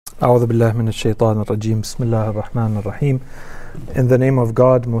أعوذ بالله من الشيطان الرجيم. بسم الله الرحمن الرحيم. In the name of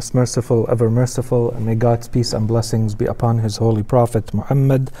God, most merciful, ever merciful, and may God's peace and blessings be upon His holy Prophet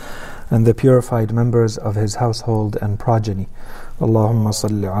Muhammad and the purified members of his household and progeny. Allahumma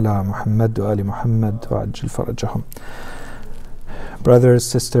salli ala Muhammad wa ali Muhammad wa ajil farajahum. Brothers,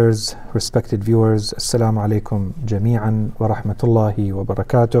 sisters, respected viewers, Assalamu alaikum jami'an wa rahmatullahi wa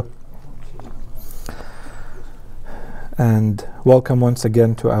barakatuh. And welcome once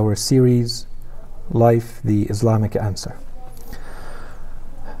again to our series, Life, the Islamic Answer.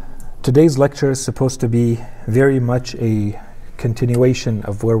 Today's lecture is supposed to be very much a continuation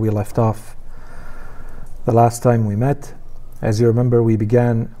of where we left off the last time we met. As you remember, we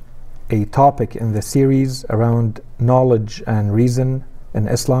began a topic in the series around knowledge and reason in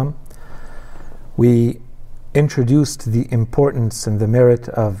Islam. We introduced the importance and the merit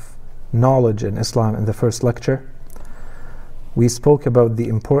of knowledge in Islam in the first lecture. We spoke about the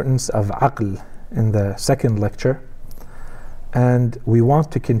importance of aql in the second lecture, and we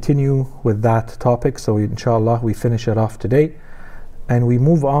want to continue with that topic, so inshallah we finish it off today and we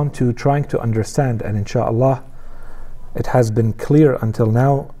move on to trying to understand. And inshallah it has been clear until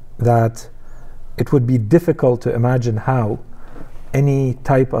now that it would be difficult to imagine how any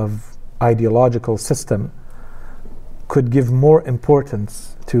type of ideological system could give more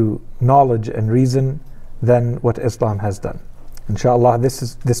importance to knowledge and reason than what Islam has done. Inshallah,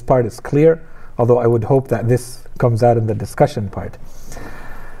 this part is clear, although I would hope that this comes out in the discussion part.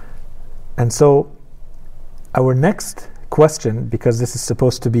 And so, our next question, because this is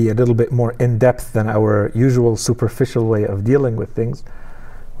supposed to be a little bit more in-depth than our usual superficial way of dealing with things,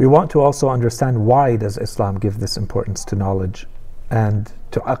 we want to also understand, why does Islam give this importance to knowledge and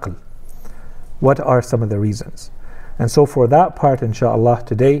to aql? What are some of the reasons? And so for that part, inshallah,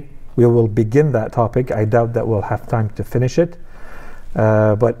 today we will begin that topic. I doubt that we'll have time to finish it,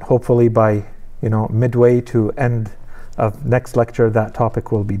 but hopefully by midway to end of next lecture, that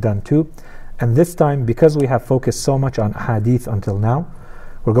topic will be done too. And this time, because we have focused so much on hadith until now,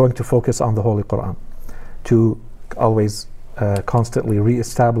 we're going to focus on the Holy Quran to always constantly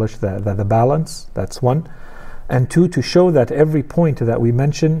re-establish the balance. That's one. And two, to show that every point that we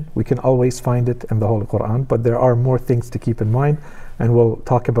mention, we can always find it in the Holy Quran, but there are more things to keep in mind, and we'll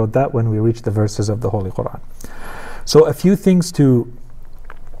talk about that when we reach the verses of the Holy Quran. So a few things to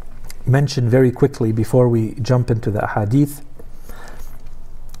mention very quickly before we jump into the hadith.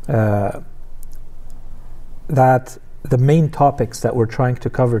 That the main topics that we're trying to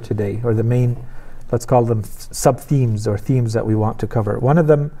cover today, or the main, let's call them sub-themes or themes that we want to cover. One of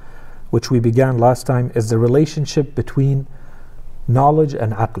them, which we began last time, is the relationship between knowledge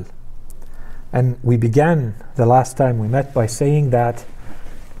and aql. And we began the last time we met by saying that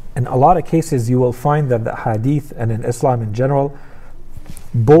in a lot of cases you will find that the hadith and in Islam in general,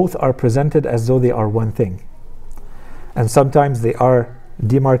 both are presented as though they are one thing. And sometimes they are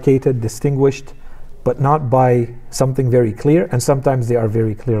demarcated, distinguished, but not by something very clear, and sometimes they are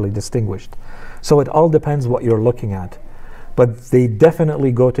very clearly distinguished. So it all depends what you're looking at. But they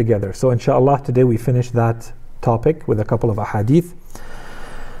definitely go together. So inshallah today we finish that topic with a couple of ahadith.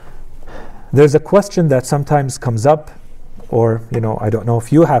 There's a question that sometimes comes up, or I don't know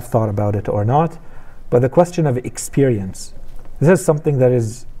if you have thought about it or not, but the question of experience. This is something that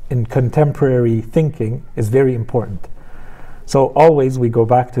is in contemporary thinking is very important. So always we go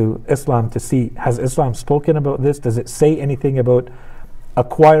back to Islam to see, has Islam spoken about this? Does it say anything about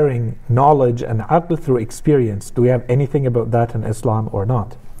acquiring knowledge and aql through experience? Do we have anything about that in Islam or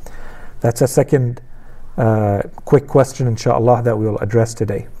not? That's a second quick question, inshallah, that we will address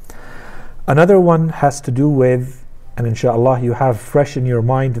today. Another one has to do with, and inshallah you have fresh in your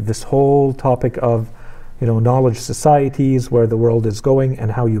mind this whole topic of knowledge societies, where the world is going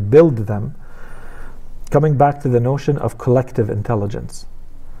and how you build them, coming back to the notion of collective intelligence.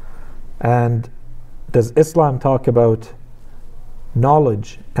 And does Islam talk about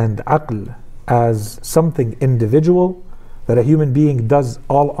knowledge and aql as something individual that a human being does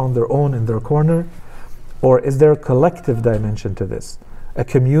all on their own in their corner, or is there a collective dimension to this, a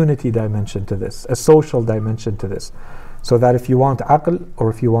community dimension to this, a social dimension to this? So that if you want aql or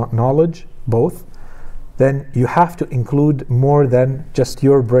if you want knowledge, both, then you have to include more than just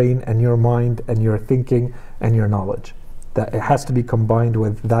your brain and your mind and your thinking and your knowledge. That it has to be combined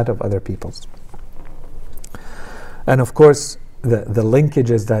with that of other people's. And of course, the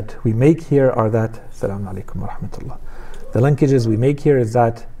linkages that we make here are that, Assalamu alaikum wa rahmatullah. The linkages we make here is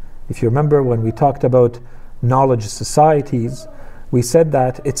that, if you remember when we talked about knowledge societies, we said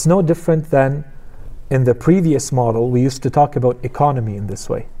that it's no different than in the previous model. We used to talk about economy in this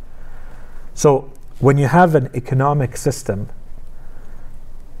way. So when you have an economic system,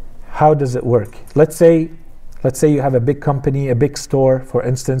 how does it work? Let's say you have a big company, a big store, for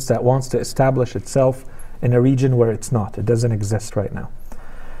instance, that wants to establish itself in a region where it's not. It doesn't exist right now.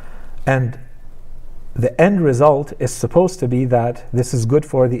 And the end result is supposed to be that this is good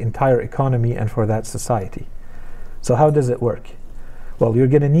for the entire economy and for that society. So how does it work? Well, you're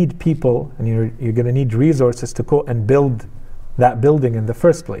going to need people, and you're going to need resources to go and build that building in the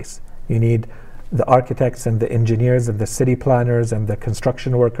first place. You need the architects and the engineers and the city planners and the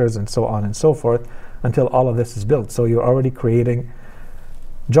construction workers and so on and so forth until all of this is built. So you're already creating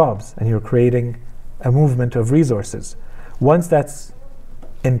jobs and you're creating a movement of resources. Once that's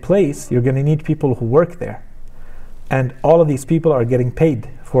in place, you're going to need people who work there. And all of these people are getting paid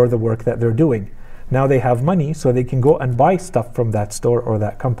for the work that they're doing. Now they have money, so they can go and buy stuff from that store or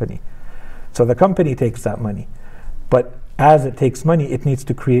that company. So the company takes that money. But as it takes money, it needs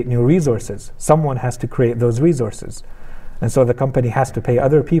to create new resources. Someone has to create those resources. And so the company has to pay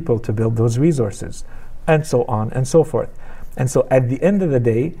other people to build those resources, and so on and so forth. And so at the end of the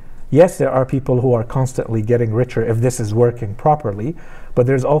day, yes, there are people who are constantly getting richer if this is working properly, but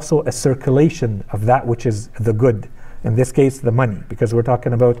there's also a circulation of that which is the good. In this case, the money, because we're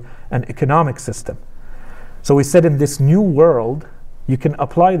talking about an economic system. So we said in this new world, you can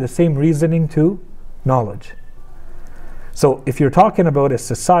apply the same reasoning to knowledge. So if you're talking about a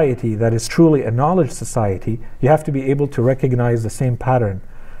society that is truly a knowledge society, you have to be able to recognize the same pattern,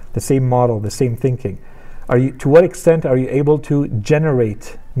 the same model, the same thinking. To what extent are you able to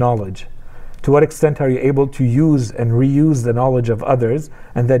generate knowledge? To what extent are you able to use and reuse the knowledge of others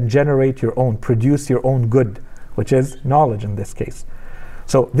and then generate your own, produce your own good, which is knowledge in this case.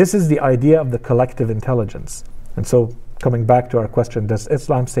 So this is the idea of the collective intelligence. And so coming back to our question, does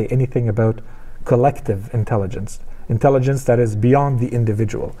Islam say anything about collective intelligence? Intelligence that is beyond the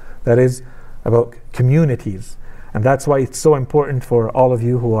individual, that is about communities. And that's why it's so important for all of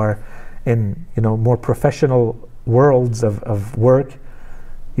you who are in more professional worlds of work.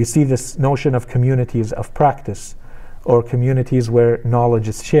 You see this notion of communities of practice, or communities where knowledge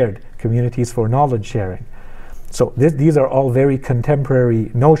is shared, communities for knowledge sharing. So these are all very contemporary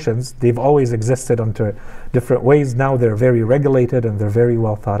notions. They've always existed under different ways. Now they're very regulated and they're very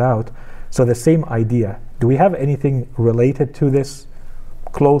well thought out. So the same idea. Do we have anything related to this,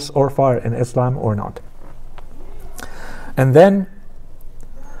 close or far, in Islam or not? And then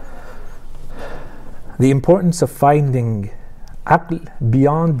the importance of finding aql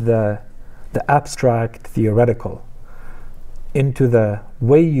beyond the abstract theoretical into the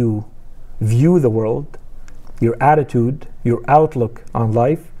way you view the world, your attitude, your outlook on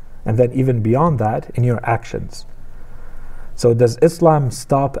life, and then even beyond that in your actions. So does Islam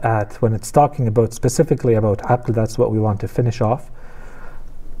stop at, when it's talking about specifically about aql, that's what we want to finish off,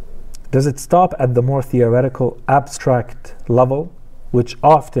 does it stop at the more theoretical, abstract level, which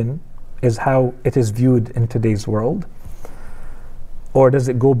often is how it is viewed in today's world? Or does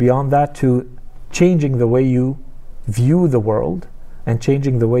it go beyond that to changing the way you view the world and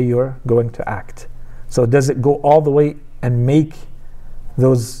changing the way you're going to act? So does it go all the way and make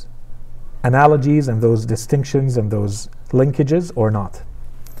those analogies and those distinctions and those linkages or not?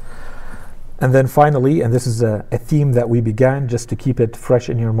 And then finally, and this is a theme that we began just to keep it fresh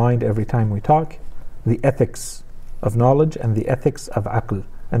in your mind every time we talk, the ethics of knowledge and the ethics of aql.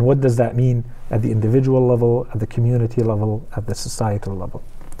 And what does that mean at the individual level, at the community level, at the societal level?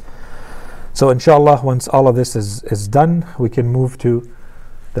 So inshallah, once all of this is done, we can move to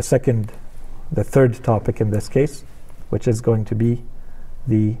the third topic in this case, which is going to be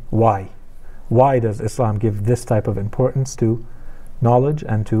the why. Why does Islam give this type of importance to knowledge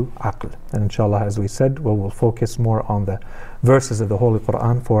and to aql? And inshallah, as we said, we will focus more on the verses of the Holy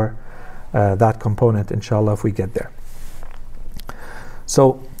Quran for that component, inshallah, if we get there.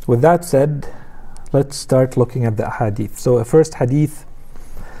 So with that said, let's start looking at the hadith. So a first hadith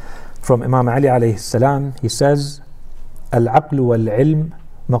from Imam Ali alayhi salam, he says, "Al-aql wal-ilm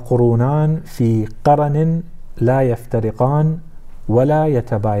مقرونان في قرن لا يفترقان ولا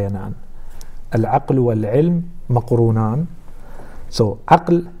يتباينان." العقل والعلم مقرونان. So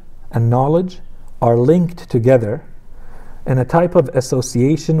aql and knowledge are linked together in a type of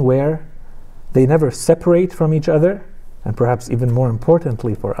association where they never separate from each other, and perhaps even more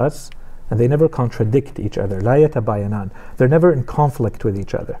importantly for us, and they never contradict each other. لا يتباينان. They're never in conflict with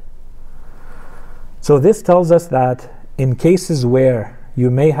each other. So this tells us that in cases where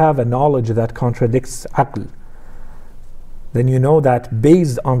you may have a knowledge that contradicts aql, then you know that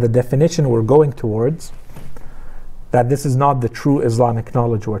based on the definition we're going towards, that this is not the true Islamic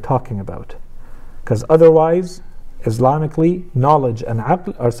knowledge we're talking about. Because otherwise, Islamically, knowledge and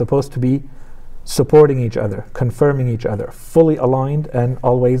aql are supposed to be supporting each other, confirming each other, fully aligned and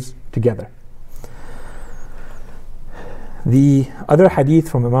always together. The other hadith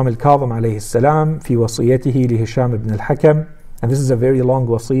from Imam al-Kadhim alayhi salam في وصيته لهشام ibn al-Hakam, and this is a very long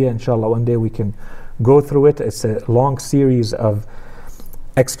wasiyah, inshallah one day we can go through it. It's a long series of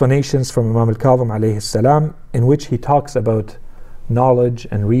explanations from Imam al-Kadhim alayhi salam in which he talks about knowledge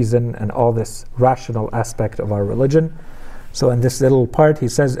and reason and all this rational aspect of our religion. So in this little part he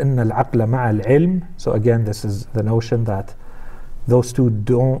says إن العقل مع العلم. So again, this is the notion that those two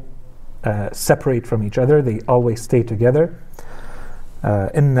don't separate from each other, they always stay together.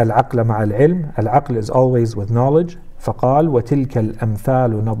 إن العقل مع العلم, العقل is always with knowledge. فقال وتلك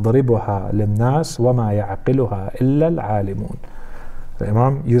الأمثال نضربها للناس وما يعقلها إلا العالمون. The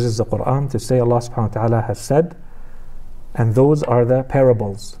Imam uses the Quran to say Allah subhanahu wa ta'ala has said, and those are the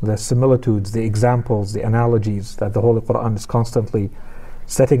parables, the similitudes, the examples, the analogies that the Holy Quran is constantly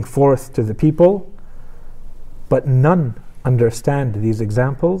setting forth to the people, but none understand these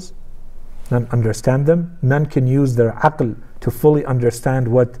examples, none understand them, none can use their aql to fully understand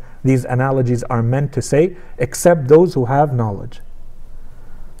what these analogies are meant to say, except those who have knowledge.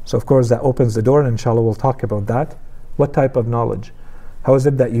 So of course that opens the door, and inshallah we'll talk about that. What type of knowledge? How is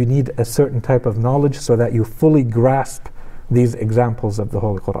it that you need a certain type of knowledge so that you fully grasp these examples of the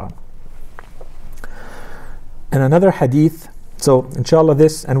Holy Quran? And another hadith, so inshallah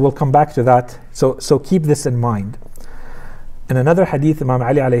this, and we'll come back to that, so keep this in mind. In another hadith, Imam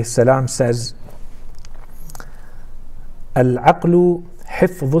Ali alayhi salam says, Al-aqlu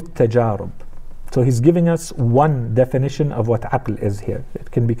hifdhu tajarub. So he's giving us one definition of what aql is here.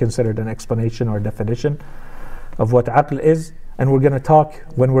 It can be considered an explanation or definition of what aql is. And we're going to talk,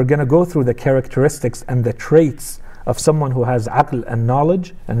 when we're going to go through the characteristics and the traits of someone who has aql and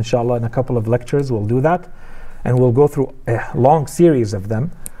knowledge, and inshallah in a couple of lectures we'll do that, and we'll go through a long series of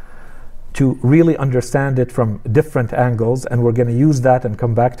them to really understand it from different angles, and we're going to use that and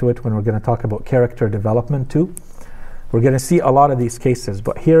come back to it when we're going to talk about character development too. We're going to see a lot of these cases,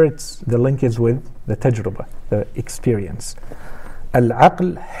 but here the link is with the tajruba, the experience.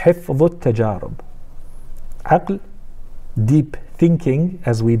 Al-aql hifdhu tajarub. Aql, deep thinking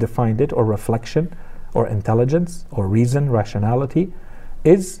as we defined it, or reflection, or intelligence, or reason, rationality,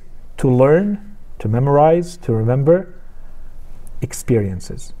 is to learn, to memorize, to remember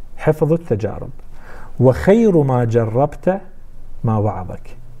experiences. حفظ التجارب. وخير ما جربت ما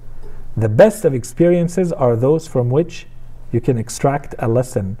وعظك. The best of experiences are those from which you can extract a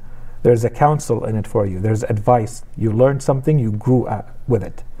lesson. There's a counsel in it for you. There's advice. You learned something, you grew with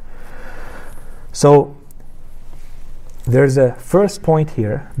it. So there's a first point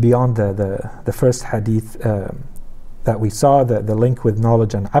here beyond the first hadith that we saw, the link with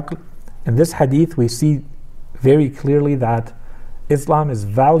knowledge and aql. In this hadith we see very clearly that Islam is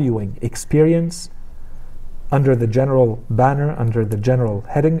valuing experience under the general banner, under the general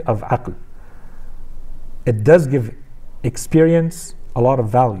heading of aql. It does give experience a lot of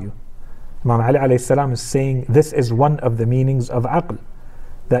value. Imam Ali alayhi salam is saying this is one of the meanings of aql,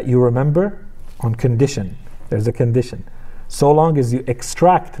 that you remember on condition. There's a condition. So long as you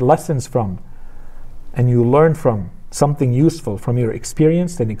extract lessons from and you learn from something useful from your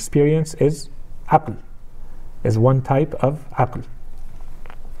experience, then experience is aql, is one type of aql.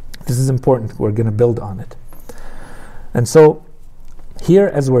 This is important. We're going to build on it. And so here,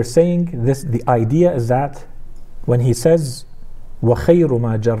 as we're saying this, the idea is that when he says وَخَيْرُ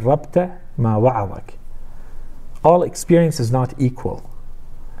مَا جَرَّبْتَ مَا وَعَظَكَ, all experience is not equal.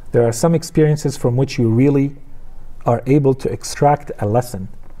 There are some experiences from which you really are able to extract a lesson.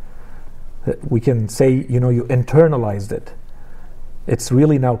 We can say, you internalized it. It's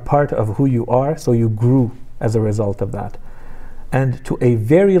really now part of who you are, so you grew as a result of that. And to a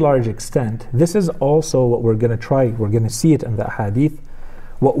very large extent, this is also what we're going to try. We're going to see it in the hadith.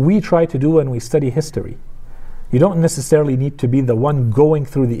 What we try to do when we study history. You don't necessarily need to be the one going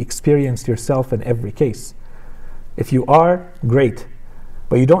through the experience yourself in every case. If you are, great.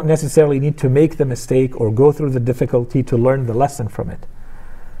 But you don't necessarily need to make the mistake or go through the difficulty to learn the lesson from it.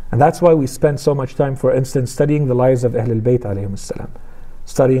 And that's why we spend so much time, for instance, studying the lives of Ahlul Bayt alayhim salam,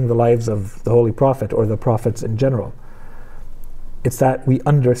 studying the lives of the Holy Prophet or the Prophets in general. It's that we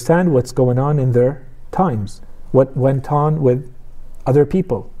understand what's going on in their times, what went on with other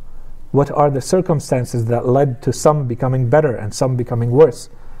people, what are the circumstances that led to some becoming better and some becoming worse.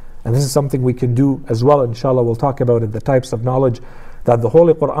 And this is something we can do as well, inshallah. We'll talk about it, the types of knowledge that the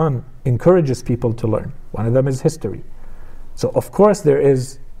Holy Quran encourages people to learn. One of them is history. So of course there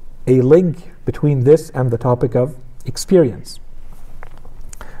is a link between this and the topic of experience.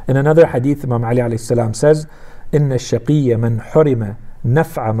 In another hadith, Imam Ali alayhi salam says, إن الشقي من حرم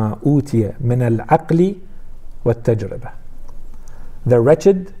نفع ما أوتي من العقل والتجربة. The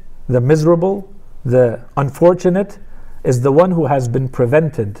wretched, the miserable, the unfortunate is the one who has been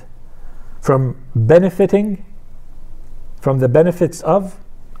prevented from benefiting from the benefits of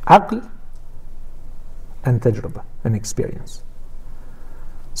aql and tajribah, and experience.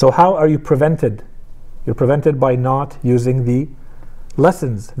 So how are you prevented? You're prevented by not using the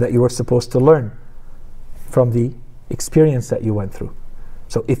lessons that you were supposed to learn from the experience that you went through.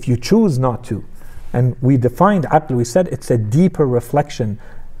 So if you choose not to, and we defined aql, we said it's a deeper reflection.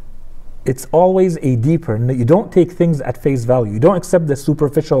 It's always a deeper, you don't take things at face value. You don't accept the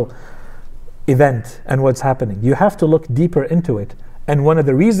superficial event and what's happening. You have to look deeper into it. And one of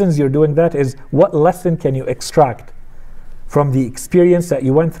the reasons you're doing that is, what lesson can you extract from the experience that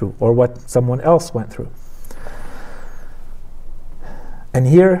you went through or what someone else went through? And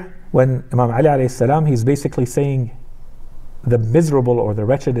here, when Imam Ali alayhi salam, he's basically saying the miserable or the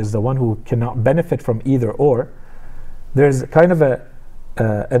wretched is the one who cannot benefit from either or. There's kind of an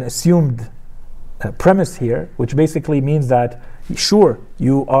assumed premise here, which basically means that sure,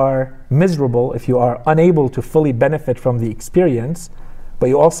 you are miserable if you are unable to fully benefit from the experience, but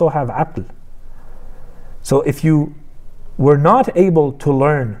you also have aql. So if you were not able to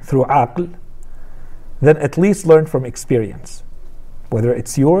learn through aql, then at least learn from experience, whether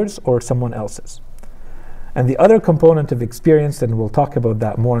it's yours or someone else's. And the other component of experience, and we'll talk about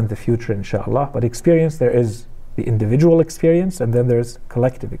that more in the future inshallah, but experience, there is the individual experience and then there's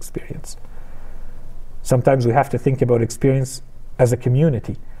collective experience. Sometimes we have to think about experience as a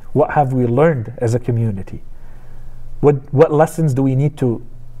community. What have we learned as a community? What lessons do we need to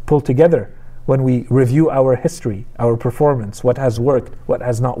pull together when we review our history, our performance, what has worked, what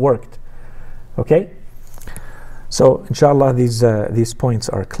has not worked? Okay? So inshallah these points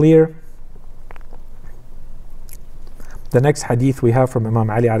are clear. The next hadith we have from Imam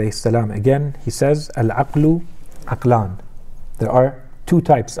Ali alayhi salam, again he says, Al-aqlu aqlan. There are two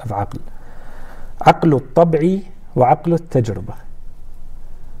types of aql. Aqlu al-tab'i wa aqlu al-tajribah.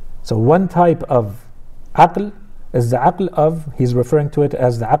 So one type of aql is the aql of, he's referring to it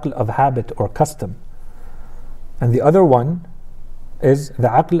as the aql of habit or custom. And the other one is the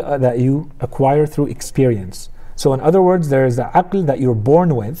aql that you acquire through experience. So in other words, there is the aql that you're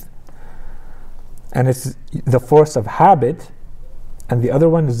born with, and it's the force of habit, and the other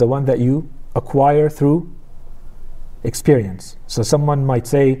one is the one that you acquire through experience. So someone might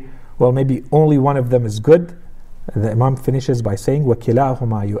say, well, maybe only one of them is good. The Imam finishes by saying,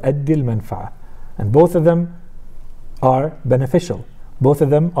 وَكِلَاهُمَا يُؤَدِّي الْمَنْفَعَةِ. And both of them are beneficial. Both of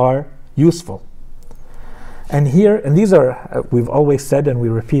them are useful. And here, and these are, we've always said and we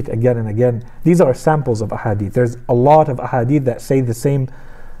repeat again and again, these are samples of ahadith. There's a lot of ahadith that say the same,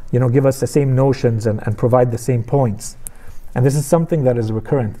 give us the same notions and provide the same points. And this is something that is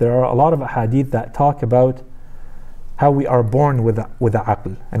recurrent. There are a lot of ahadith that talk about how we are born with a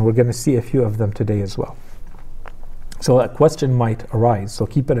aql. And we're going to see a few of them today as well. So a question might arise, so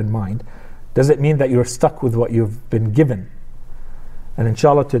keep it in mind. Does it mean that you're stuck with what you've been given? And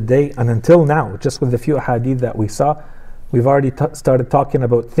inshallah today, and until now, just with the few hadith that we saw, we've already started talking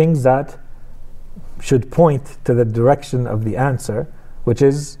about things that should point to the direction of the answer, which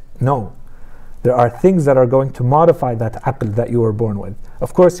is no. There are things that are going to modify that aql that you were born with.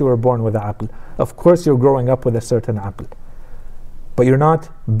 Of course you were born with an aql. Of course you're growing up with a certain aql. But you're not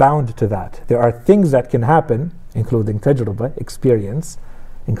bound to that. There are things that can happen, including tajribah, experience,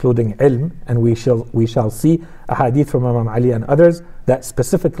 including ilm, and we shall see a hadith from Imam Ali and others that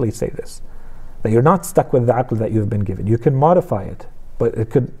specifically say this, that you're not stuck with the aql that you've been given. You can modify it, but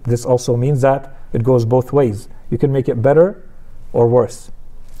this also means that it goes both ways. You can make it better or worse.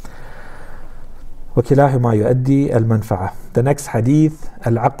 وكلاهما يؤدي المنفعة. The next hadith,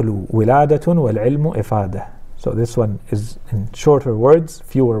 العقل ولادة والعلم إفادة. So this one is in shorter words,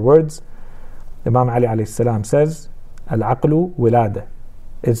 fewer words. Imam Ali alayhi salam says, العقل ولادة.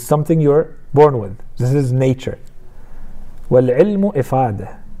 It's something you're born with. This is nature. وَالْعِلْمُ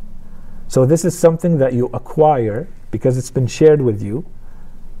إِفَادَةٌ. So this is something that you acquire because it's been shared with you,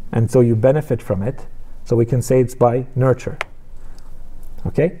 and so you benefit from it. So we can say it's by nurture.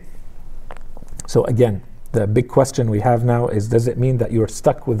 Okay? So again, the big question we have now is, does it mean that you're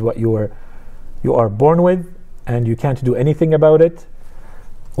stuck with what you are born with and you can't do anything about it?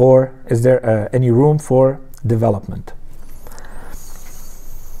 Or is there any room for development?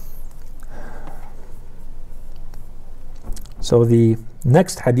 So the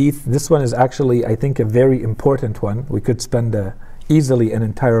next hadith, this one is actually, I think, a very important one. We could spend easily an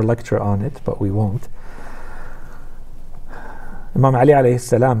entire lecture on it, but we won't. Imam Ali alayhi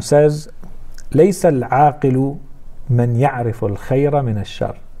salam says, لَيْسَ الْعَاقِلُ من يعرف الخير من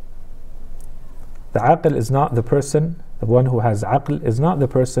الشر. The aql is not the person, the one who has aql is not the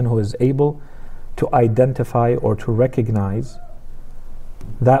person who is able to identify or to recognize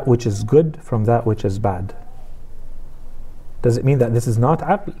that which is good from that which is bad. Does it mean that this is not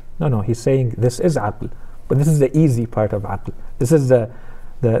aql? No, he's saying this is aql. But this is the easy part of aql. This is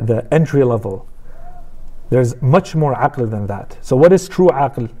the entry level. There's much more aql than that. So what is true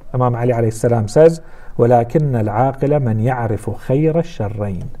aql? Imam Ali alayhi salam says, وَلَكِنَّ الْعَاقِلَ مَنْ يَعْرِفُ خَيْرَ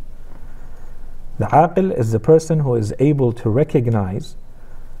الشَّرَّيْنِ. The aql is the person who is able to recognize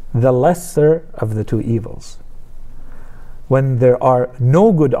the lesser of the two evils. When there are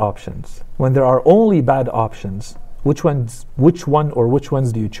no good options, when there are only bad options, which one or which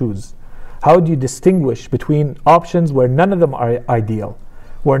ones do you choose? How do you distinguish between options where none of them are ideal,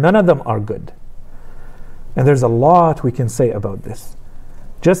 where none of them are good? And there's a lot we can say about this.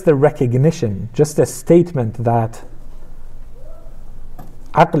 Just the recognition, just a statement that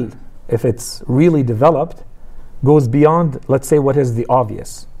aql, if it's really developed, goes beyond, let's say, what is the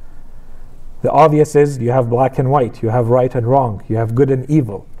obvious. The obvious is you have black and white, you have right and wrong, you have good and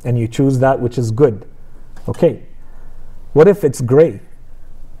evil, and you choose that which is good. Okay. What if it's gray?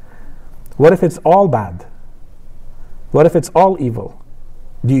 What if it's all bad? What if it's all evil?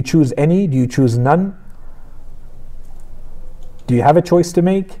 Do you choose any? Do you choose none? Do you have a choice to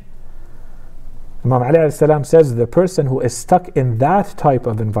make? Imam Ali alayhi salam says the person who is stuck in that type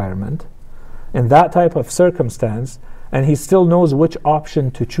of environment, in that type of circumstance, and he still knows which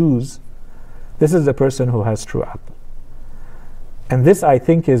option to choose, this is the person who has true aql. And this, I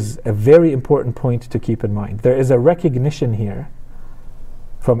think, is a very important point to keep in mind. There is a recognition here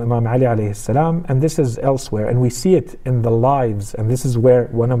from Imam Ali alayhi salam, and this is elsewhere, and we see it in the lives, and this is where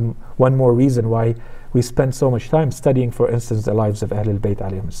one more reason why we spend so much time studying, for instance, the lives of Ahlul Bayt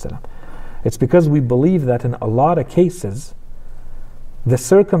alayhim salam. It's because we believe that in a lot of cases, the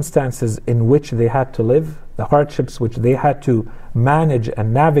circumstances in which they had to live, the hardships which they had to manage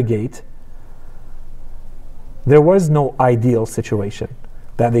and navigate, there was no ideal situation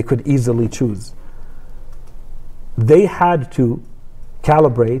that they could easily choose. They had to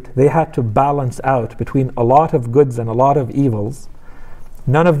calibrate, they had to balance out between a lot of goods and a lot of evils.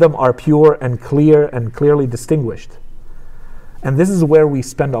 None of them are pure and clear and clearly distinguished. And this is where we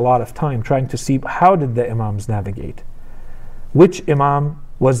spend a lot of time trying to see how did the imams navigate. Which imam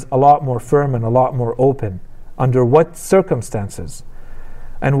was a lot more firm and a lot more open? Under what circumstances?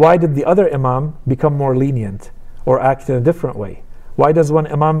 And why did the other imam become more lenient or act in a different way? Why does one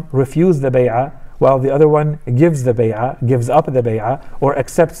imam refuse the bay'ah while the other one gives the bay'ah, gives up the bay'ah, or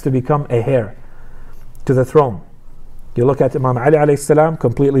accepts to become a heir to the throne? You look at Imam Ali alayhi salam,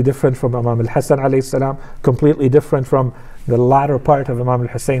 completely different from Imam al-Hasan alayhi salam, completely different from the latter part of Imam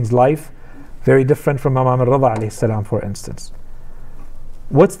al-Husayn's life, very different from Imam al-Rida alayhi salam, for instance.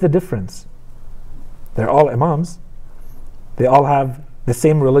 What's the difference? They're all imams. They all have the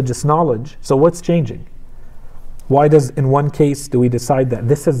same religious knowledge. So what's changing? Why does in one case do we decide that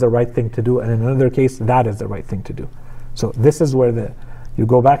this is the right thing to do, and in another case that is the right thing to do? So this is where you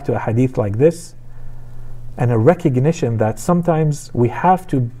go back to a hadith like this, and a recognition that sometimes we have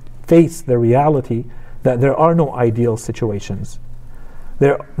to face the reality that there are no ideal situations.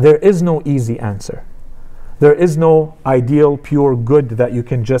 There is no easy answer. There is no ideal, pure good that you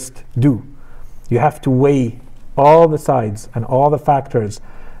can just do. You have to weigh all the sides and all the factors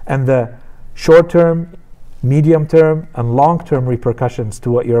and the short-term, medium-term, and long-term repercussions to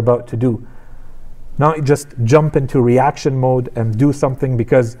what you're about to do. Not just jump into reaction mode and do something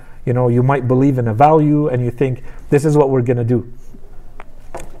because you might believe in a value and you think this is what we're going to do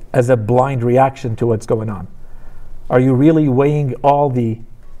as a blind reaction to what's going on. Are you really weighing all the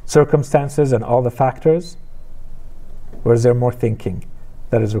circumstances and all the factors? Or is there more thinking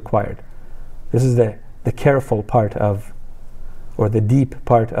that is required? This is the careful part of, or the deep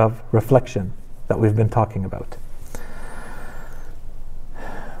part of reflection that we've been talking about.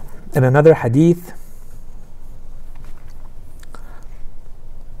 In another hadith,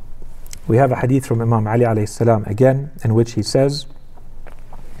 we have a hadith from Imam Ali alayhi salam again, in which he says,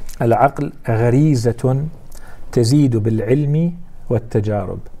 العقل غريزة تزيد بالعلم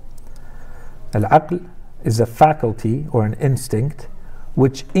والتجارب. العقل is a faculty or an instinct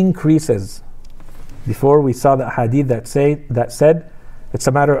which increases. Before we saw the hadith that said it's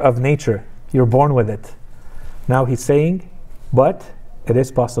a matter of nature, you're born with it. Now he's saying, but it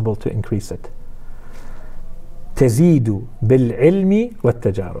is possible to increase it. تزيد بالعلم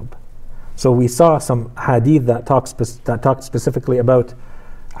والتجارب. So we saw some hadith that talked specifically about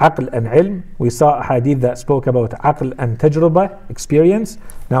aql and ilm. We saw a hadith that spoke about aql and tajrubah, experience.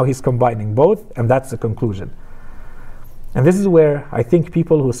 Now he's combining both, and that's the conclusion. And this is where I think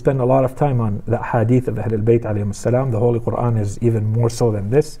people who spend a lot of time on the hadith of Ahlul Bayt alayhim salam, the Holy Quran is even more so than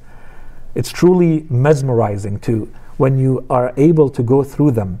this. It's truly mesmerizing to when you are able to go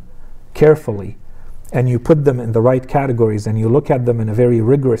through them carefully and you put them in the right categories and you look at them in a very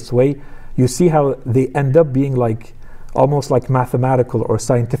rigorous way, you see how they end up being like almost like mathematical or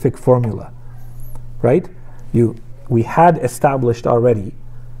scientific formula, right? We had established already.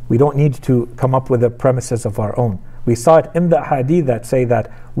 We don't need to come up with the premises of our own. We saw it in the hadith that say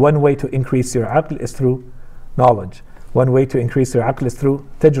that one way to increase your aql is through knowledge. One way to increase your aql is through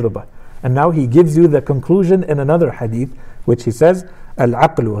tajrubah. And now he gives you the conclusion in another hadith, which he says,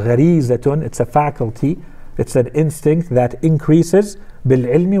 Al-aqlu gharizatun, it's a faculty, it's an instinct that increases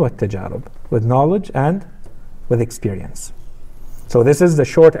bil-ilmi wa tajarub, with knowledge and with experience. So this is the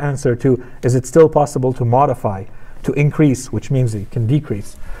short answer to, is it still possible to modify, to increase, which means it can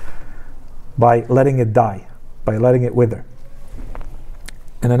decrease, by letting it die, by letting it wither.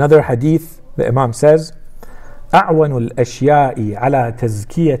 In another hadith, the Imam says, أعون الأشياء على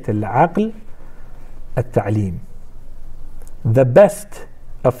تزكية العقل التعليم. The best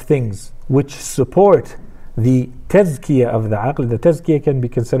of things which support the tazkiyah of the aql, the tazkiyah can be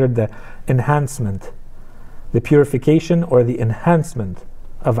considered the enhancement, the purification or the enhancement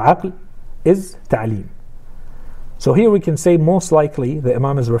of aql is ta'lim. So here we can say most likely the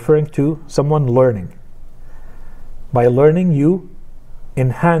Imam is referring to someone learning. By learning you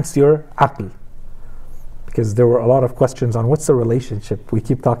enhance your aql. Because there were a lot of questions on what's the relationship. We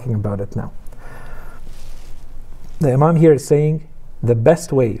keep talking about it now. The Imam here is saying the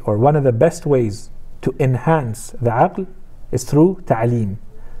best way or one of the best ways to enhance the aql is through ta'aleem.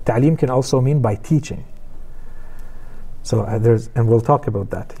 Ta'aleem can also mean by teaching. So and we'll talk about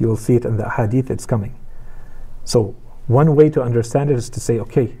that. You will see it in the hadith, it's coming. So one way to understand it is to say,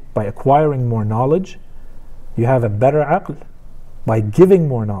 okay, by acquiring more knowledge, you have a better aql. By giving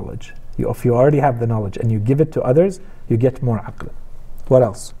more knowledge, if you already have the knowledge and you give it to others, you get more aql. What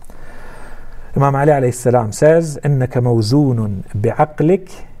else? Imam Ali alayhi salam says, إِنَّكَ مَوْزُونٌ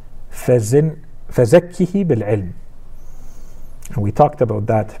بِعَقْلِكَ فَزَكِّهِ بِالْعِلْمِ. And we talked about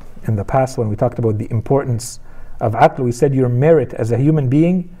that in the past when we talked about the importance of aql. We said your merit as a human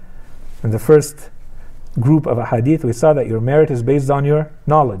being, in the first group of ahadith, we saw that your merit is based on your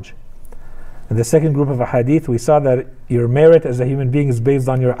knowledge. In the second group of ahadith, we saw that your merit as a human being is based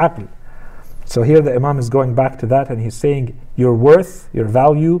on your aql. So here the Imam is going back to that and he's saying your worth, your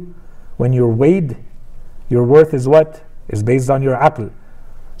value, when you're weighed, your worth is what? Is based on your aql.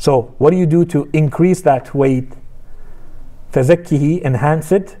 So what do you do to increase that weight? فَزَكِّهِ,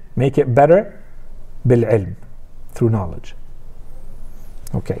 enhance it, make it better, bil-ilm, through knowledge.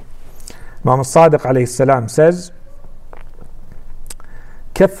 Okay. Imam al-Sadiq alayhi salam says,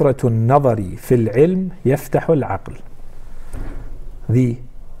 كثرة النظر في العلم يفتح العقل. The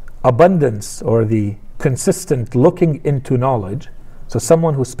abundance or the consistent looking into knowledge, so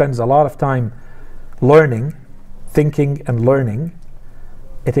someone who spends a lot of time learning, thinking and learning,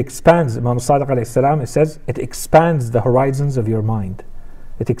 it expands. Imam Sadiq alayhi salam, it says, it expands the horizons of your mind.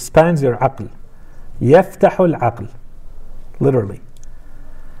 It expands your aql. يفتح العقل. Literally.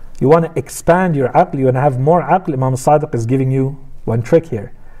 You want to expand your aql, you want to have more aql. Imam Sadiq is giving you one trick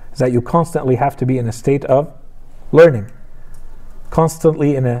here, is that you constantly have to be in a state of learning.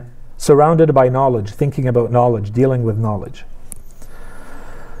 Constantly surrounded by knowledge, thinking about knowledge, dealing with knowledge.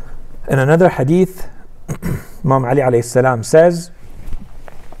 In another hadith, Imam Ali alayhi salam says,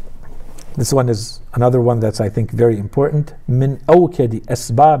 this one is another one that's I think very important, min awkadi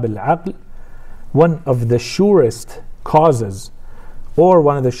asbab al-aql, one of the surest causes or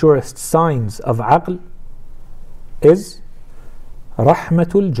one of the surest signs of aql is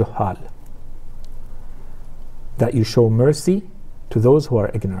rahmatul juhal, that you show mercy to those who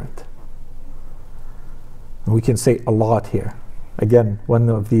are ignorant. And we can say a lot here. Again, one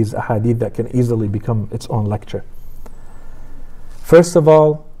of these ahadith that can easily become its own lecture. First of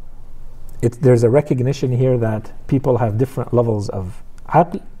all, there's a recognition here that people have different levels of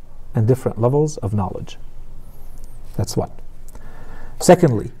aql and different levels of knowledge. That's one.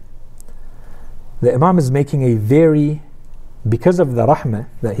 Secondly, the Imam is making because of the rahmah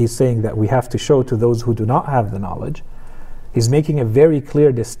that he's saying that we have to show to those who do not have the knowledge, he's making a very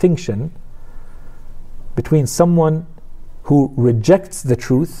clear distinction between someone who rejects the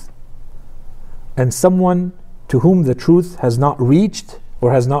truth and someone to whom the truth has not reached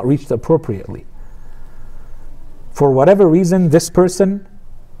or has not reached appropriately. For whatever reason, this person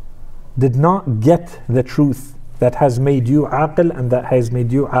did not get the truth that has made you aql and that has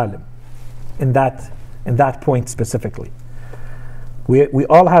made you alim in that point specifically. We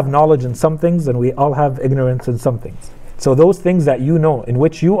all have knowledge in some things and we all have ignorance in some things. So those things that you know, in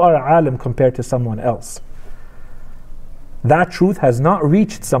which you are alim compared to someone else, that truth has not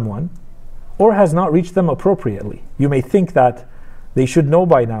reached someone or has not reached them appropriately. You may think that they should know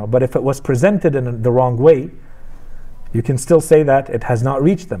by now, but if it was presented in the wrong way, you can still say that it has not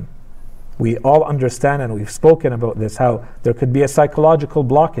reached them. We all understand, and we've spoken about this, how there could be a psychological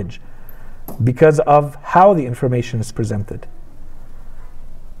blockage because of how the information is presented.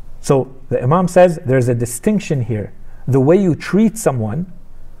 So the Imam says there's a distinction here. The way you treat someone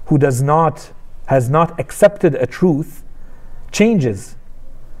who has not accepted a truth changes.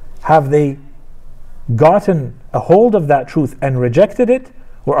 Have they gotten a hold of that truth and rejected it,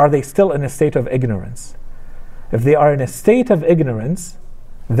 or are they still in a state of ignorance? If they are in a state of ignorance,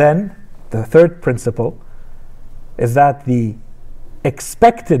 then the third principle is that the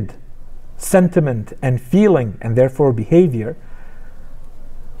expected sentiment and feeling, and therefore behavior,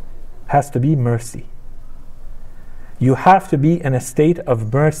 has to be mercy. You have to be in a state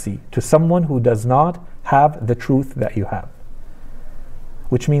of mercy to someone who does not have the truth that you have.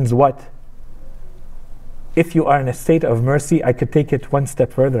 Which means what? If you are in a state of mercy, I could take it one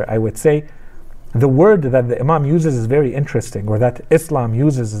step further. I would say the word that the Imam uses is very interesting, or that Islam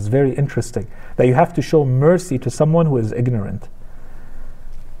uses is very interesting, that you have to show mercy to someone who is ignorant.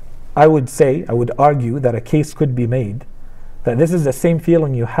 I would argue that a case could be made that this is the same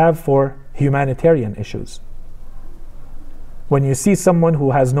feeling you have for humanitarian issues. When you see someone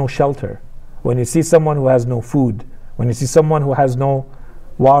who has no shelter, when you see someone who has no food, when you see someone who has no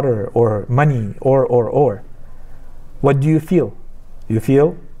water or money or, what do you feel? You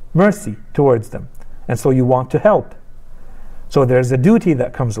feel mercy towards them. And so you want to help. So there's a duty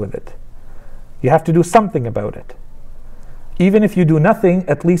that comes with it. You have to do something about it. Even if you do nothing,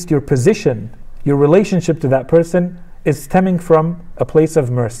 at least your position, your relationship to that person is stemming from a place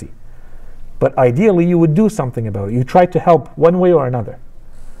of mercy. But ideally, you would do something about it. You try to help one way or another.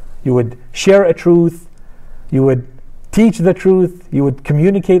 You would share a truth, you would teach the truth, you would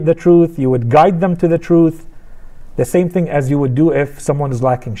communicate the truth, you would guide them to the truth. The same thing as you would do if someone is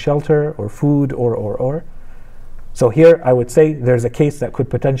lacking shelter or food or. So here I would say there's a case that could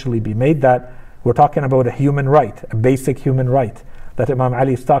potentially be made that we're talking about a human right, a basic human right that Imam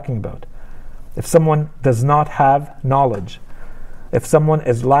Ali is talking about. If someone does not have knowledge, if someone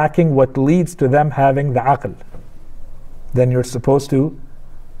is lacking what leads to them having the aql, then you're supposed to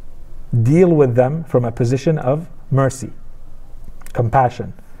deal with them from a position of mercy,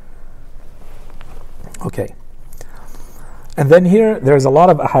 compassion. Okay. And then here, there's a lot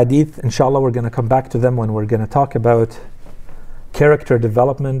of ahadith. Inshallah, we're going to come back to them when we're going to talk about character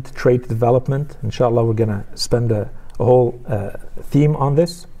development, trait development. Inshallah, we're going to spend a whole theme on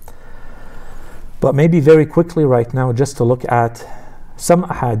this. But maybe very quickly right now, just to look at some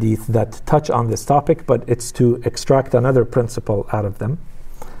ahadith that touch on this topic, but it's to extract another principle out of them,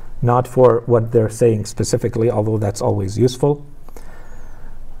 not for what they're saying specifically, although that's always useful.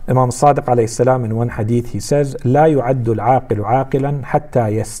 Imam Sadiq alayhi salam in one hadith, he says, لا يعد العاقل عاقلا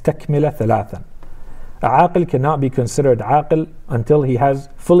حتى يستكمل ثلاثا. A aqil cannot be considered aqil until he has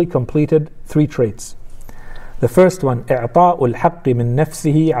fully completed three traits. The first one, إعطاء الحق من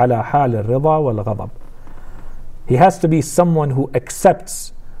نفسه على حال الرضا والغضب. He has to be someone who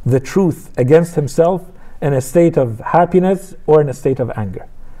accepts the truth against himself in a state of happiness or in a state of anger.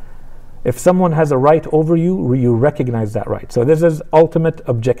 If someone has a right over you, you recognize that right. So this is ultimate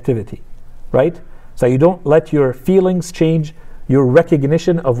objectivity, right? So you don't let your feelings change your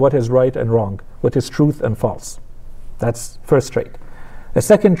recognition of what is right and wrong, what is truth and false. That's first trait. The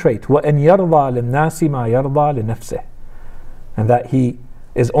second trait, وَأَنْ يَرْضَى لِلنَّاسِ مَا يَرْضَى لِنَفْسِهِ. And that he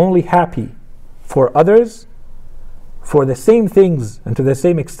is only happy for others for the same things and to the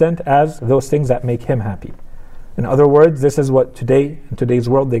same extent as those things that make him happy. In other words, this is what today, in today's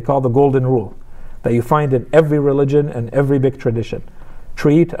world, they call the golden rule, that you find in every religion and every big tradition.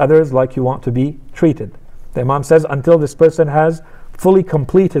 Treat others like you want to be treated. The Imam says, until this person has fully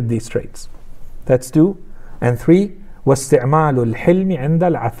completed these traits. That's 2. And 3, وَاسْتِعْمَالُ الْحِلْمِ عِنْدَ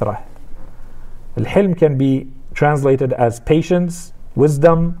الْعَثْرَةِ. Al-hilm can be translated as patience,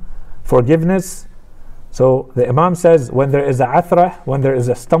 wisdom, forgiveness. So the Imam says, when there is a athrah, when there is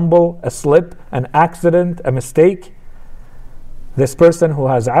a stumble, a slip, an accident, a mistake, this person who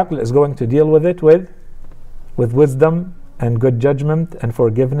has aql is going to deal with it with wisdom and good judgment and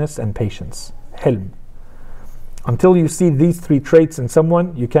forgiveness and patience. Hilm. Until you see these 3 traits in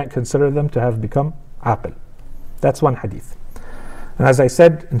someone, you can't consider them to have become aql. That's one hadith. And as I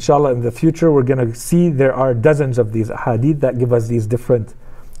said, inshallah, in the future, we're going to see there are dozens of these hadith that give us these different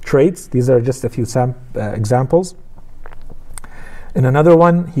traits. These are just a few examples. In another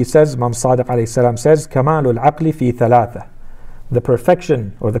one, he says, Imam Sadiq alayhi salam says, كَمَالُ الْعَقْلِ فِي ثَلَاثَةٍ. The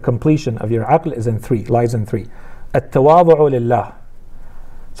perfection or the completion of your aql is in three, lies in three. التواضع لله.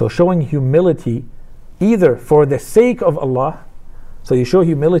 So showing humility either for the sake of Allah, so you show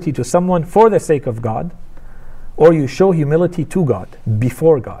humility to someone for the sake of God, or you show humility to God,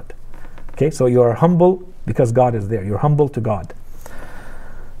 before God. Okay, so you are humble because God is there. You're humble to God.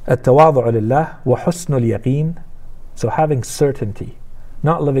 التواضع لله وحسن اليقين. So having certainty,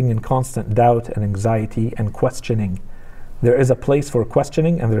 not living in constant doubt and anxiety and questioning. There is a place for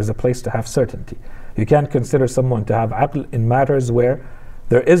questioning and there is a place to have certainty. You can't consider someone to have aql in matters where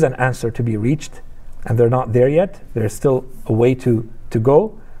there is an answer to be reached and they're not there yet. There's still a way to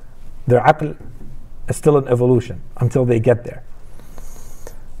go. Their aql is still in evolution until they get there.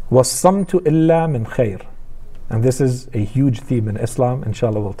 وَالصَّمْتُ إِلَّا مِنْ خَيْرٍ. And this is a huge theme in Islam.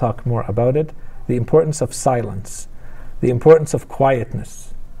 Inshallah, we'll talk more about it. The importance of silence. The importance of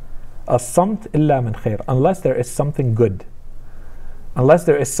quietness. الصَّمْتُ إِلَّا مِنْ خَيْرٍ. Unless there is something good. Unless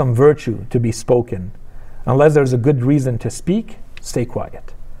there is some virtue to be spoken. Unless there's a good reason to speak, stay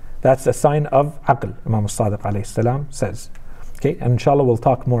quiet. That's a sign of aql, Imam Sadiq alayhi salam says. Okay, and inshallah we'll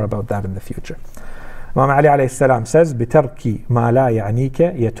talk more about that in the future. Imam Ali alayhi salam says, بِتَرْكِ مَا لَا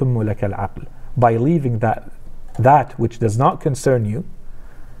يَعْنِيكَ يَتُمُّ لَكَ الْعَقْلِ. By leaving that which does not concern you,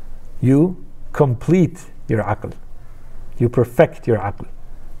 you complete your aql. You perfect your aql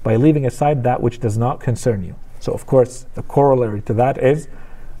by leaving aside that which does not concern you. So of course the corollary to that is,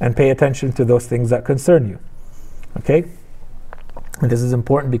 and pay attention to those things that concern you. Okay? And this is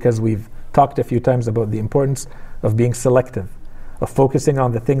important because we've talked a few times about the importance of being selective, of focusing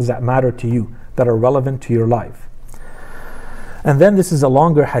on the things that matter to you, that are relevant to your life. And then this is a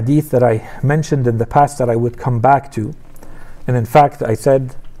longer hadith that I mentioned in the past that I would come back to. And in fact, I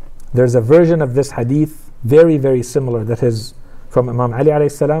said there's a version of this hadith very, very similar that is from Imam Ali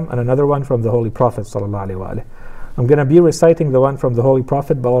alayhi salam and another one from the Holy Prophet sallallahu alaihi wasallam. I'm going to be reciting the one from the Holy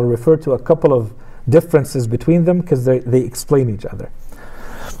Prophet, but I'll refer to a couple of differences between them because they explain each other.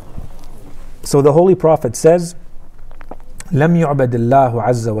 So the Holy Prophet says, لم يعبد الله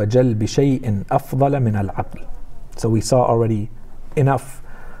عز وجل بشيء أفضل من العقل. So we saw already enough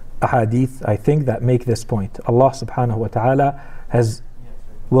ahadith, I think, that make this point. Allah subhanahu wa ta'ala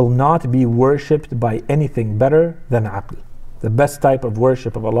will not be worshipped by anything better than aql. The best type of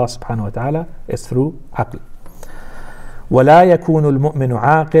worship of Allah subhanahu wa ta'ala is through aql. وَلَا يَكُونُ الْمُؤْمِنُ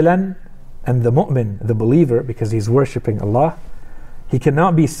عَاقِلًا. And the mu'min, the believer, because he's worshipping Allah, he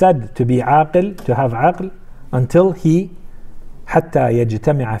cannot be said to be aqil, to have aql, until he حَتَّى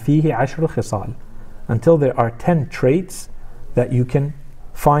يَجْتَمِعَ فِيهِ عَشْرُ خِصَالٍ. Until there are 10 traits that you can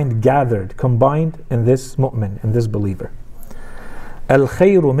find gathered, combined in this mu'min, in this believer.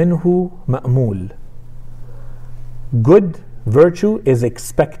 الْخَيْرُ مِنْهُ مَأْمُولٌ. Good virtue is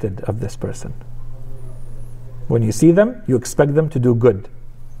expected of this person. When you see them, you expect them to do good,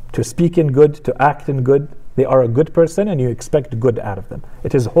 to speak in good, to act in good. They are a good person and you expect good out of them.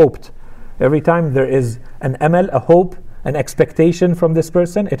 It is hoped. Every time there is an amal, a hope, an expectation from this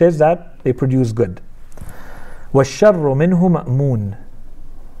person, it is that they produce good. وَالشَّرُّ مِنْهُ مَأْمُونٌ.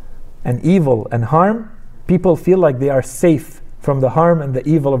 And evil and harm, people feel like they are safe from the harm and the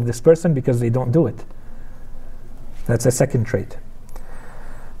evil of this person because they don't do it. That's a second trait.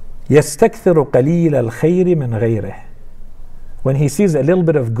 يَسْتَكْثِرُ قَلِيلَ الْخَيْرِ مِنْ غَيْرِهِ. When he sees a little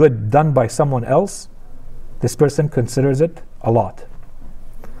bit of good done by someone else, this person considers it a lot.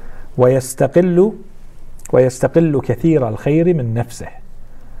 وَيَسْتَقِلُّ كَثِيرَ الْخَيْرِ مِنْ نَفْسِهِ.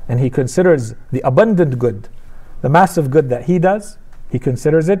 And he considers the abundant good, the massive good that he does, he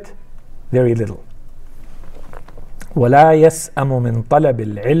considers it very little. وَلَا يَسْأَمُ مِنْ طَلَبِ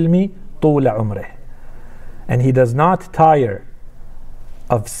الْعِلْمِ طُولَ عُمْرِهِ. And he does not tire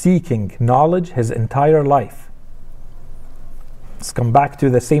of seeking knowledge his entire life. Let's come back to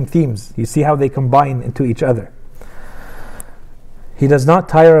the same themes. You see how they combine into each other. He does not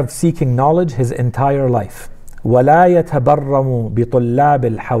tire of seeking knowledge his entire life. وَلَا يَتَبَرَّمُ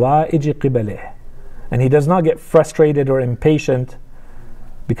بِطُلَّابِ الْحَوَائِجِ قِبَلِهِ. And he does not get frustrated or impatient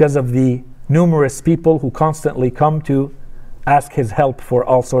because of the numerous people who constantly come to ask his help for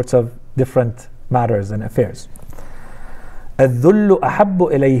all sorts of different matters and affairs. الذُّلُّ أَحَبُّ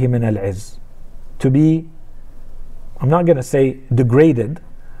إِلَيْهِ مِنَ الْعِزِّ. To be, I'm not going to say degraded,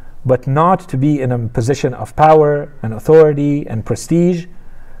 but not to be in a position of power and authority and prestige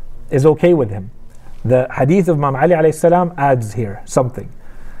is okay with him. The hadith of Imam Ali alayhi salam adds here something.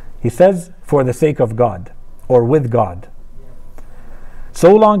 He says, for the sake of God, or with God.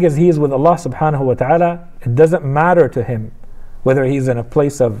 So long as he is with Allah subhanahu wa ta'ala, it doesn't matter to him whether he's in a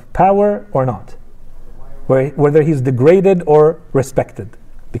place of power or not. whether he's degraded or respected,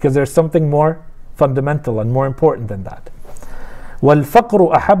 because there's something more fundamental and more important than that.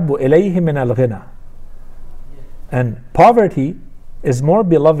 وَالْفَقْرُ أَحَبُّ إِلَيْهِ مِنَ الْغِنَى. And poverty is more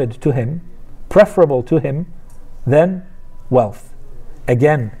beloved to him, preferable to him, than wealth.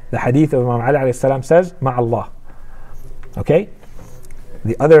 Again, the hadith of Imam Ali alayhi salam says, مَعَ اللَّهِ. Okay?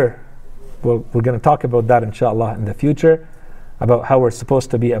 The other, well, we're going to talk about that inshallah in the future, about how we're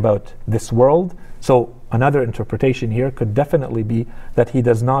supposed to be about this world. So another interpretation here could definitely be that he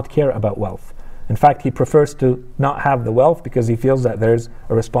does not care about wealth. In fact, he prefers to not have the wealth because he feels that there's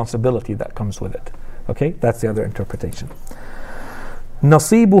a responsibility that comes with it. Okay, that's the other interpretation.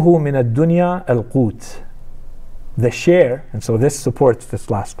 نصيبه من الدنيا القوت. The share, and so this supports this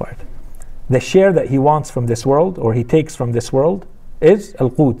last part. The share that he wants from this world, or he takes from this world, is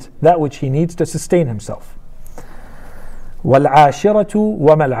al-qut, that which he needs to sustain himself. وَالْعَاشِرَةُ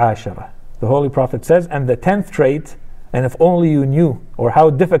وَمَا الْعَاشِرَةُ. The Holy Prophet says, and the 10th trait, and if only you knew, or how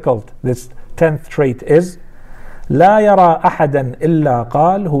difficult this 10th trait is, لا يرى أحدا إلا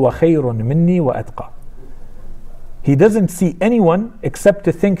قال هو خير مني وأتقى. He doesn't see anyone except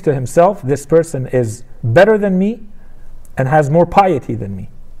to think to himself, this person is better than me and has more piety than me.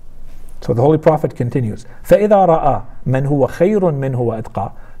 So the Holy Prophet continues, فَإِذَا رَأَى مَنْ هُوَ خَيْرٌ مِّنْهُ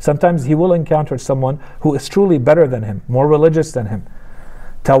وَأَتْقَى. Sometimes he will encounter someone who is truly better than him, more religious than him.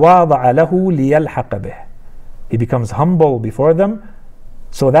 تَوَاضَعَ لَهُ لِيَلْحَقَ بِهِ. He becomes humble before them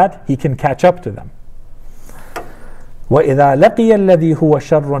so that he can catch up to them. وَإِذَا لَقِيَ الَّذِي هُوَ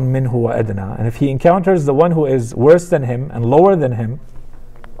شَرٌّ مِّنْهُ وَأَدْنَى. And if he encounters the one who is worse than him and lower than him,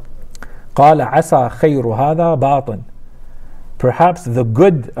 قَالَ عَسَى خَيْرُ هَذَا بَاطِنٌ. Perhaps the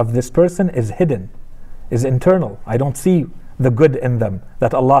good of this person is hidden, is internal. I don't see the good in them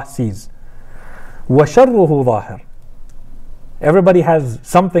that Allah sees. وَشَرُّهُ ظَاهِرٌ. Everybody has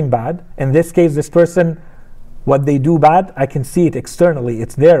something bad. In this case, this person, what they do bad, I can see it externally,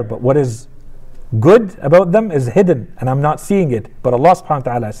 it's there, but what is good about them is hidden and I'm not seeing it, but Allah subhanahu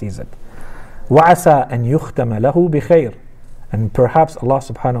wa ta'ala sees it. وَعَسَى أَن يُخْتَمَ لَهُ بِخَيْرٍ. And perhaps Allah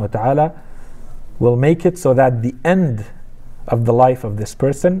subhanahu wa ta'ala will make it so that the end of the life of this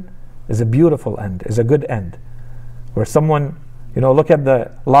person is a beautiful end, is a good end. Where someone, look at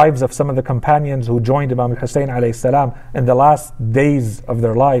the lives of some of the companions who joined Imam al-Hussein alayhi salam in the last days of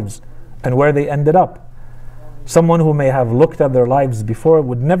their lives and where they ended up. Someone who may have looked at their lives before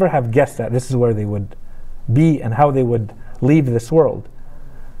would never have guessed that this is where they would be and how they would leave this world.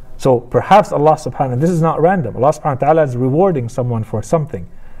 So perhaps Allah subhanahu, this is not random. Allah subhanahu wa ta'ala is rewarding someone for something.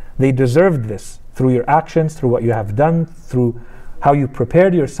 They deserved this through your actions, through what you have done, through how you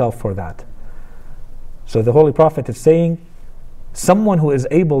prepared yourself for that. So the Holy Prophet is saying, someone who is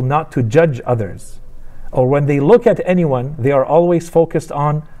able not to judge others, or when they look at anyone, they are always focused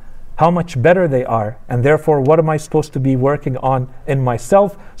on how much better they are, and therefore what am I supposed to be working on in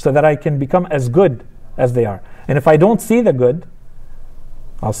myself so that I can become as good as they are. And if I don't see the good,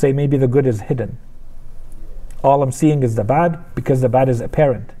 I'll say maybe the good is hidden. All I'm seeing is the bad because the bad is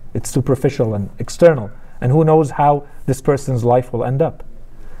apparent. It's superficial and external. And who knows how this person's life will end up.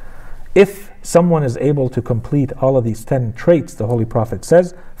 If someone is able to complete all of these 10 traits, the Holy Prophet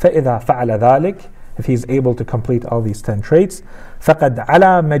says, فَإِذَا فَعَلَ ذَلِكَ. If he's able to complete all these 10 traits, فَقَدْ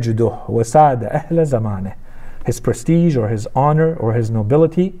عَلَى مَجْدُهُ وَسَادَ أَهْلَ زَمَانِهِ. His prestige or his honor or his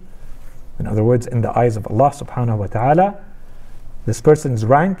nobility, in other words, in the eyes of Allah subhanahu wa ta'ala, this person's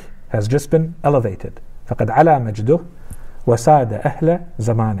rank has just been elevated. فَقَدْ عَلَى مَجْدُهُ وَسَادَ أَهْلَ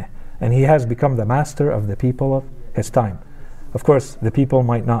زَمَانِهِ. And he has become the master of the people of his time. Of course, the people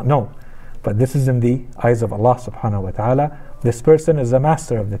might not know, but this is in the eyes of Allah subhanahu wa ta'ala. This person is a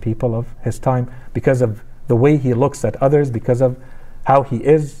master of the people of his time because of the way he looks at others, because of how he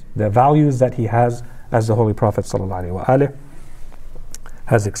is, the values that he has, as the Holy Prophet sallallahu alaihi wasallam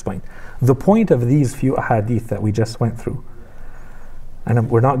has explained. The point of these few ahadith that we just went through, and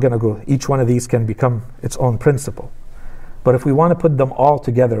we're not going to go, each one of these can become its own principle. But if we want to put them all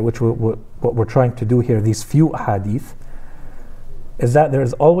together, which what we're trying to do here, these few ahadith, is that there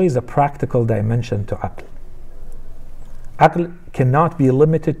is always a practical dimension to aql. Aql cannot be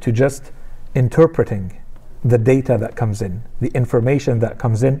limited to just interpreting the data that comes in, the information that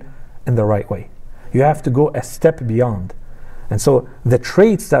comes in the right way. You have to go a step beyond. And so the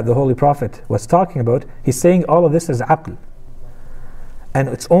traits that the Holy Prophet was talking about, he's saying all of this is aql. And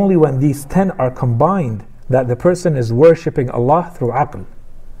it's only when these 10 are combined that the person is worshipping Allah through aql.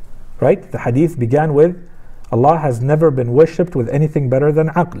 Right? The hadith began with, Allah has never been worshipped with anything better than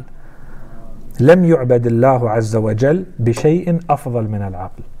aql. لم يعبد الله عز وجل بشيء أفضل من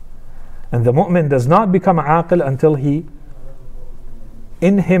العقل. And the mu'min does not become aql until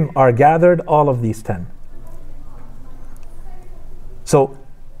in him are gathered all of these 10. So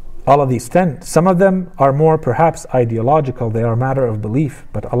all of these 10, some of them are more perhaps ideological, they are a matter of belief,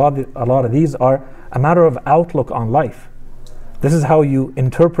 but a lot of these are a matter of outlook on life. This is how you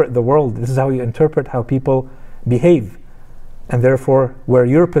interpret the world, this is how you interpret how people behave, and therefore where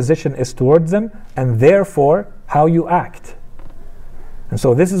your position is towards them, and therefore how you act. And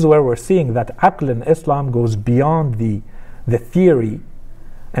so this is where we're seeing that aql in Islam goes beyond the theory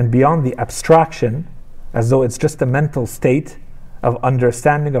and beyond the abstraction, as though it's just a mental state of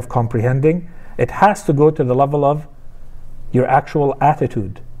understanding, of comprehending. It has to go to the level of your actual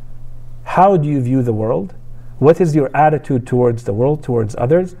attitude. How do you view the world? What is your attitude towards the world, towards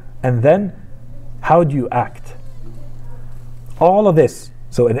others? And then, how do you act? All of this.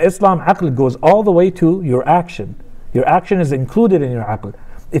 So in Islam, aql goes all the way to your action. Your action is included in your aql.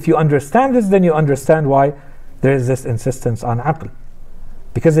 If you understand this, then you understand why there is this insistence on aql.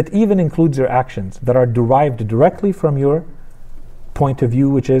 Because it even includes your actions that are derived directly from your point of view,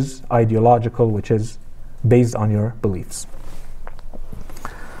 which is ideological, which is based on your beliefs.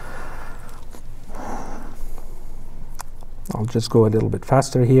 I'll just go a little bit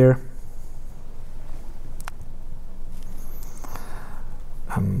faster here.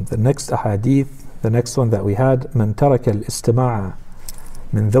 The next ahadith, the next one that we had, من ترك الاستماع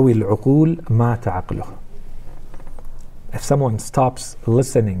من ذوي العقول مات عقله. If someone stops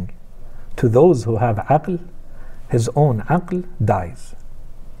listening to those who have aql, his own aql dies.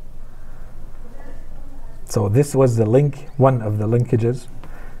 So this was the link, one of the linkages.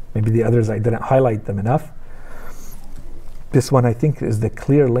 Maybe the others I didn't highlight them enough. This one I think is the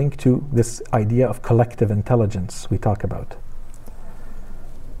clear link to this idea of collective intelligence we talk about.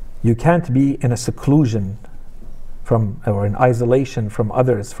 You can't be in a seclusion from, or in isolation from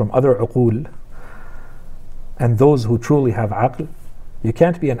others, from other uqul, and those who truly have aql. You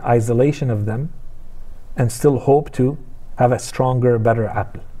can't be in isolation of them and still hope to have a stronger, better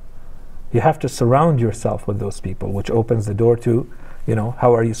aql. You have to surround yourself with those people, which opens the door to,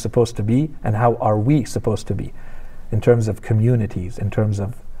 how are you supposed to be and how are we supposed to be in terms of communities, in terms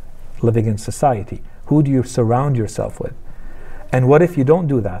of living in society. Who do you surround yourself with? And what if you don't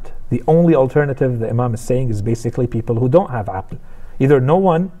do that? The only alternative the Imam is saying is basically people who don't have aql. Either no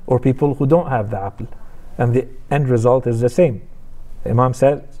one or people who don't have the aql. And the end result is the same. The Imam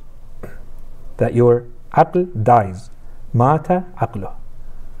says that your aql dies. Mata aqluh.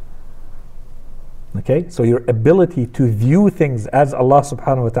 Okay, so your ability to view things as Allah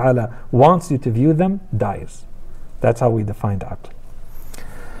subhanahu wa ta'ala wants you to view them dies. That's how we defined aql.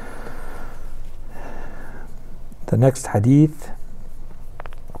 The next hadith,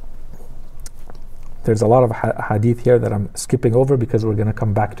 there's a lot of hadith here that I'm skipping over because we're going to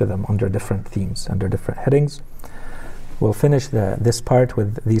come back to them under different themes, under different headings. We'll finish this part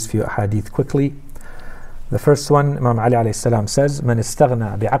with these few hadith quickly. The first one, Imam Ali alayhi salam says, "Man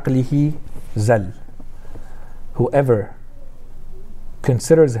istaghna bi'aqlihi zal." Whoever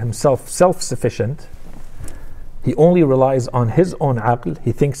considers himself self-sufficient, he only relies on his own aql,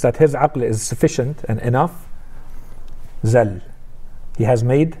 he thinks that his aql is sufficient and enough, zal. He has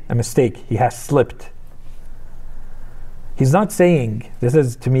made a mistake, he has slipped. He's not saying, this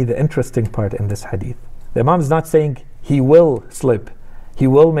is to me the interesting part in this hadith, the Imam is not saying he will slip, he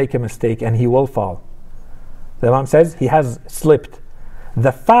will make a mistake and he will fall. The Imam says he has slipped.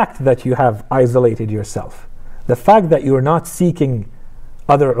 The fact that you have isolated yourself, the fact that you are not seeking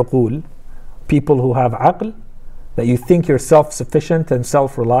other uqul, people who have aql, that you think you're self-sufficient and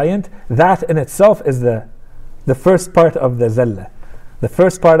self-reliant, that in itself is the first part of the zallah, the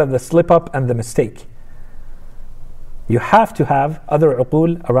first part of the slip-up and the mistake. You have to have other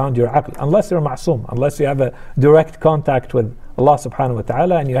uqul around your aql, unless you're ma'soom, unless you have a direct contact with Allah subhanahu wa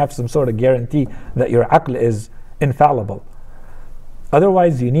ta'ala and you have some sort of guarantee that your aql is infallible.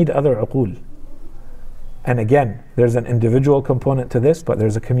 Otherwise you need other uqul. And again, there's an individual component to this, but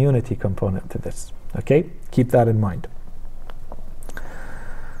there's a community component to this. Okay? Keep that in mind.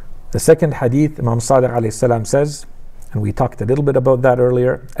 The second hadith, Imam Sadiq alayhi salam says, and we talked a little bit about that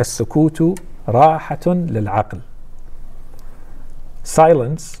earlier, as-sukutu rahatun lil-aql.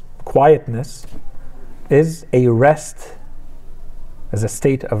 Silence, quietness, is a rest, is a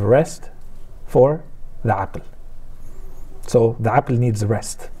state of rest for the aql. So the aql needs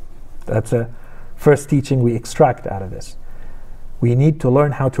rest. That's a first teaching we extract out of this. We need to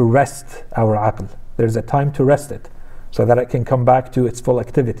learn how to rest our aql. There's a time to rest it so that it can come back to its full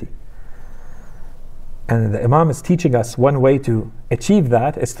activity. And the Imam is teaching us one way to achieve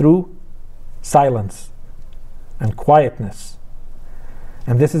that is through silence and quietness.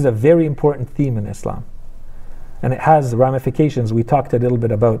 And this is a very important theme in Islam. And it has ramifications. We talked a little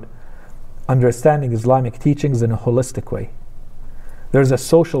bit about understanding Islamic teachings in a holistic way. There's a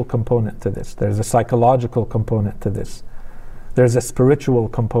social component to this. There's a psychological component to this. There's a spiritual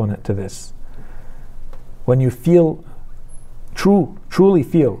component to this. When you feel, truly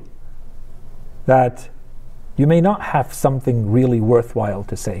feel that you may not have something really worthwhile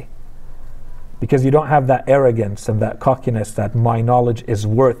to say, because you don't have that arrogance and that cockiness that my knowledge is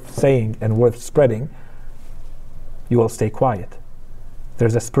worth saying and worth spreading, you will stay quiet.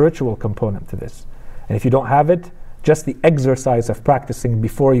 There's a spiritual component to this. And if you don't have it, just the exercise of practicing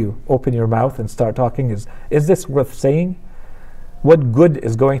before you open your mouth and start talking is this worth saying? What good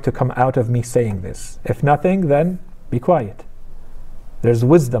is going to come out of me saying this? If nothing, then be quiet. There's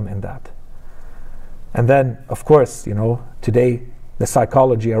wisdom in that. And then, of course, today, the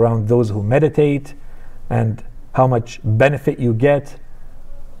psychology around those who meditate and how much benefit you get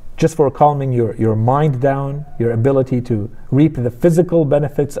just for calming your mind down, your ability to reap the physical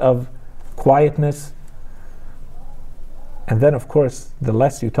benefits of quietness. And then, of course, the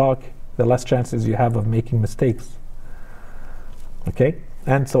less you talk, the less chances you have of making mistakes. Okay?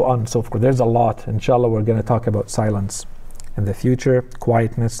 And so on and so forth. There's a lot. Inshallah, we're going to talk about silence in the future,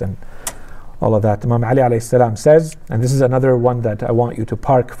 quietness, and all of that. Imam Ali alayhi salam says, and this is another one that I want you to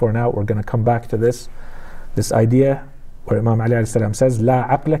park for now. We're going to come back to this idea where Imam Ali alayhi salam says, لا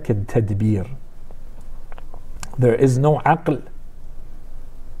عقل كالتدبير. There is no aql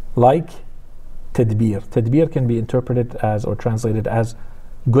like tadbir. Tadbir can be interpreted as or translated as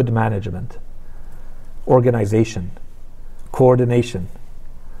good management, organization, coordination.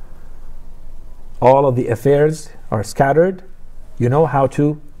 All of the affairs are scattered. You know how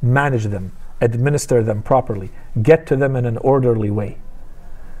to manage them, administer them properly, get to them in an orderly way.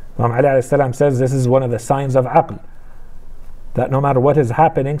 Imam Ali alayhi salam says this is one of the signs of aql, that no matter what is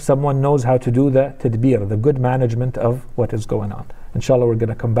happening, someone knows how to do the tadbir, the good management of what is going on. Inshallah, we're going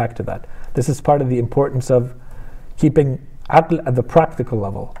to come back to that. This is part of the importance of keeping aql at the practical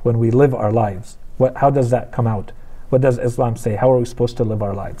level when we live our lives. How does that come out? What does Islam say? How are we supposed to live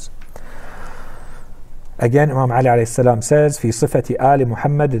our lives? Again, Imam Ali alayhi salam says, في صفة آل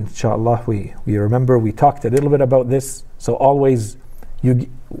Muhammad, inshallah, we remember we talked a little bit about this, so always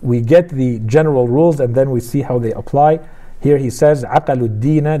we get the general rules and then we see how they apply. Here he says, عقل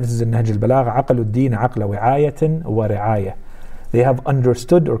الدين, this is in Nahj al-Balagha, عقل الدين عقل وعاية ورعاية. They have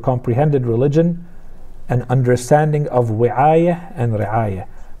understood or comprehended religion, an understanding of wi'ayah and ri'ayah,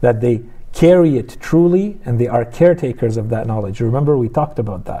 that they carry it truly and they are caretakers of that knowledge. Remember, we talked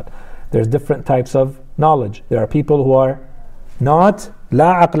about that. There's different types of knowledge. There are people who are not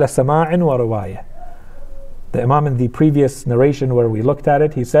لا عقل سماع ورواية. The Imam in the previous narration where we looked at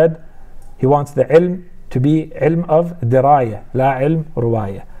it, he said he wants the ilm to be ilm of diraya, la ilm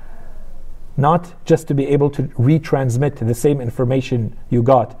ruwaya. Not just to be able to retransmit the same information you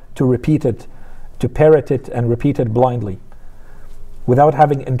got, to repeat it, to parrot it and repeat it blindly, without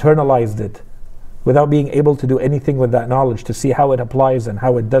having internalized it, without being able to do anything with that knowledge to see how it applies and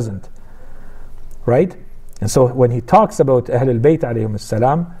how it doesn't. Right? And so when he talks about Ahlul Bayt alayhim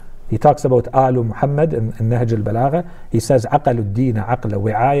as-salam, he talks about Alu Muhammad in Nahj al-Balagha, he says, عقل الدين عقل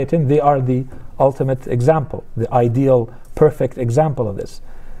وعاية. They are the ultimate example, the ideal, perfect example of this.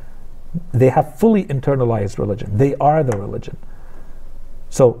 They have fully internalized religion. They are the religion.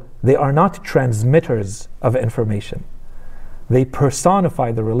 So they are not transmitters of information. They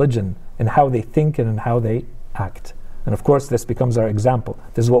personify the religion in how they think and in how they act. And of course, this becomes our example.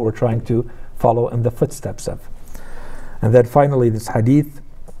 This is what we're trying to follow in the footsteps of. And then finally, this hadith,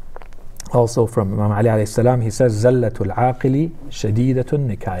 also from Imam Ali alayhi salam, he says, زَلَّةُ الْعَاقِلِ شَدِيدَةُ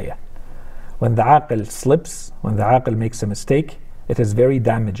النِّكَايَةِ. When the aqil slips, when the aqil makes a mistake, it is very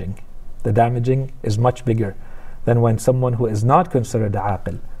damaging. The damaging is much bigger than when someone who is not considered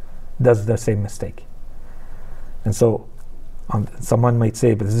aqil does the same mistake. And so, someone might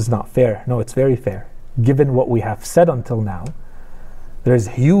say, but this is not fair. No, it's very fair. Given what we have said until now, there is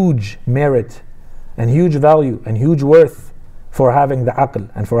huge merit and huge value and huge worth for having the aql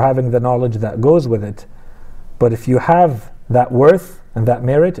and for having the knowledge that goes with it. But if you have that worth and that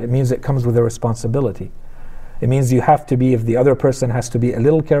merit, it means it comes with a responsibility. It means you have to be, if the other person has to be a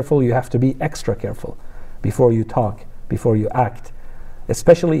little careful, you have to be extra careful before you talk, before you act.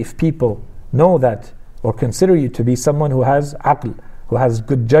 Especially if people know that or consider you to be someone who has aql, who has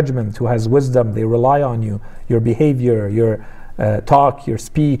good judgment, who has wisdom, they rely on you, your behavior, your talk, your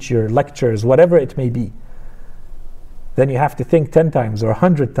speech, your lectures, whatever it may be. Then you have to think 10 times or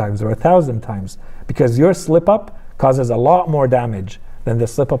 100 times or 1,000 times, because your slip up causes a lot more damage than the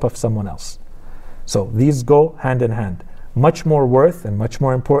slip up of someone else. So these go hand in hand. Much more worth and much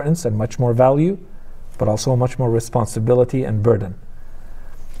more importance and much more value, but also much more responsibility and burden.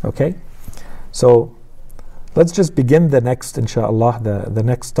 Okay? So Let's just begin the next, inshallah, the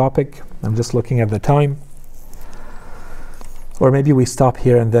next topic. I'm just looking at the time. Or maybe we stop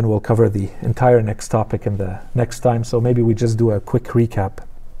here and then we'll cover the entire next topic in the next time. So maybe we just do a quick recap.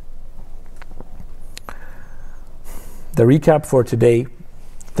 The recap for today,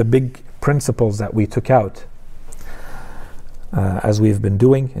 the big principles that we took out as we've been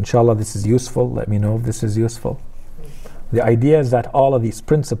doing. Inshallah, this is useful. Let me know if this is useful. The idea is that all of these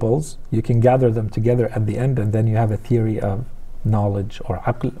principles, you can gather them together at the end, and then you have a theory of knowledge or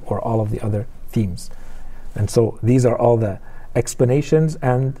aql or all of the other themes. And so these are all the explanations,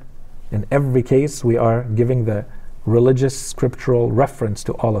 and in every case we are giving the religious scriptural reference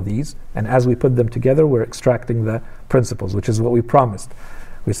to all of these, and as we put them together we're extracting the principles, which is what we promised.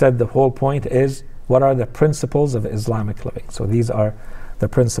 We said the whole point is, what are the principles of Islamic living? So these are the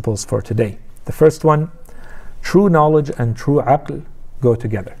principles for today. The first one, true knowledge and true aql go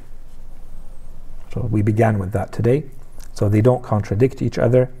together. So we began with that today. So they don't contradict each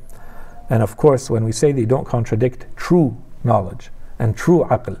other. And of course, when we say they don't contradict, true knowledge and true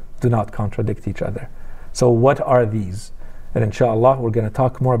aql do not contradict each other. So what are these? And inshallah, we're going to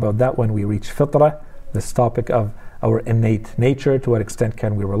talk more about that when we reach fitrah, this topic of our innate nature, to what extent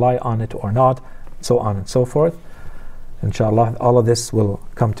can we rely on it or not, so on and so forth. Inshallah, all of this will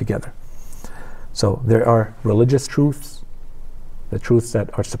come together. So there are religious truths, the truths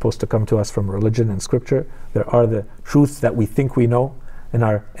that are supposed to come to us from religion and scripture. There are the truths that we think we know in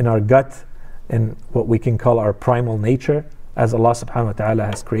our gut, in what we can call our primal nature, as Allah subhanahu wa ta'ala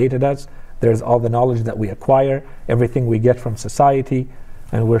has created us. There's all the knowledge that we acquire, everything we get from society,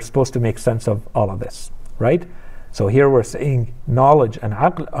 and we're supposed to make sense of all of this, right? So here we're saying knowledge and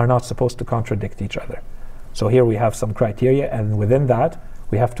aql are not supposed to contradict each other. So here we have some criteria, and within that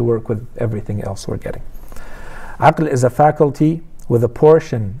we have to work with everything else we're getting. Aql is a faculty with a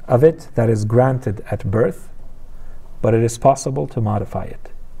portion of it that is granted at birth, but it is possible to modify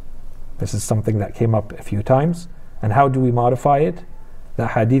it. This is something that came up a few times. And how do we modify it? The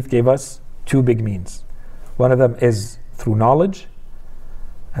hadith gave us two big means. One of them is through knowledge,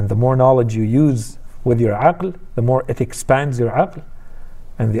 and the more knowledge you use with your aql, the more it expands your aql.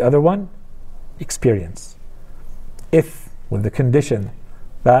 And the other one, experience. If, with the condition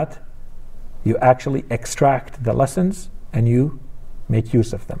that you actually extract the lessons and you make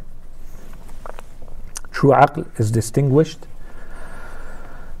use of them. True aql is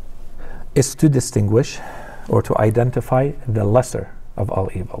to distinguish or to identify the lesser of all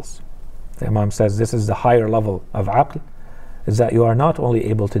evils. The Imam says this is the higher level of aql, is that you are not only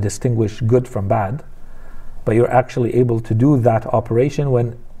able to distinguish good from bad, but you're actually able to do that operation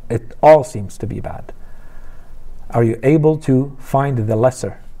when it all seems to be bad. Are you able to find the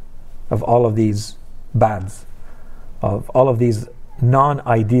lesser of all of these bads, of all of these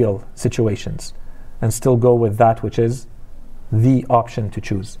non-ideal situations, and still go with that which is the option to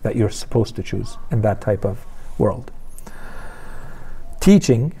choose, that you're supposed to choose in that type of world?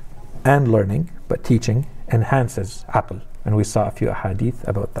 Teaching and learning, but teaching enhances aql, and we saw a few hadith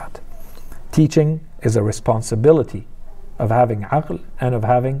about that. Teaching is a responsibility of having aql and of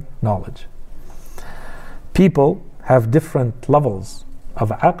having knowledge. People have different levels of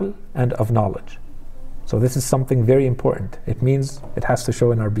aql and of knowledge. So this is something very important. It means it has to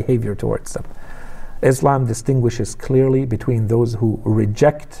show in our behavior towards them. Islam distinguishes clearly between those who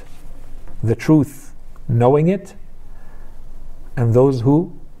reject the truth knowing it and those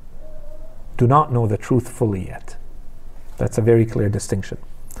who do not know the truth fully yet. That's a very clear distinction.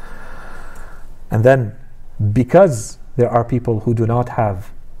 And then, because there are people who do not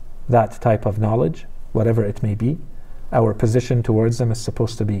have that type of knowledge, whatever it may be, our position towards them is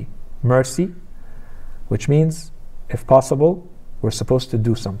supposed to be mercy, which means, if possible, we're supposed to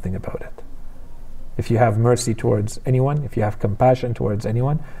do something about it. If you have mercy towards anyone, if you have compassion towards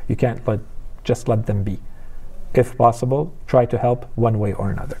anyone, you can't just let them be. If possible, try to help one way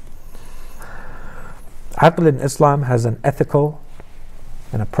or another. Aql in Islam has an ethical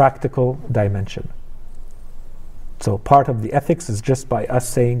and a practical dimension. So part of the ethics is just by us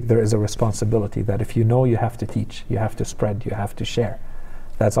saying there is a responsibility that if you know, you have to teach, you have to spread, you have to share.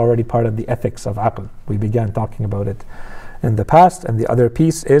 That's already part of the ethics of aql. We began talking about it in the past, and the other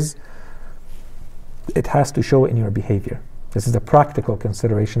piece is it has to show in your behavior. This is a practical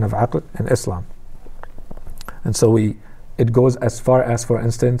consideration of aql in Islam. And so it goes as far as, for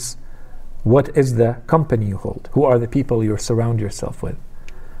instance, what is the company you hold? Who are the people you surround yourself with?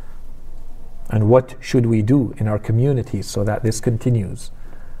 And what should we do in our communities so that this continues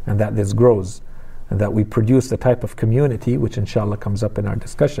and that this grows and that we produce the type of community which inshallah comes up in our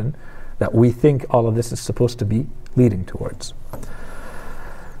discussion that we think all of this is supposed to be leading towards.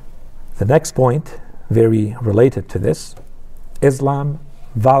 The next point very related to this. Islam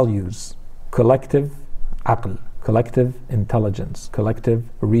values collective aql, collective intelligence, collective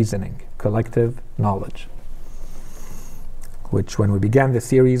reasoning, collective knowledge, which when we began the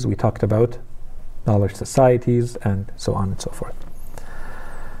series we talked about knowledge societies and so on and so forth.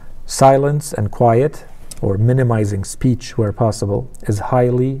 Silence and quiet, or minimizing speech where possible, is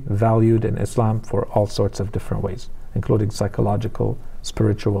highly valued in Islam for all sorts of different ways, including psychological,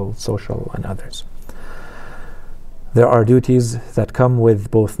 spiritual, social, and others. There are duties that come with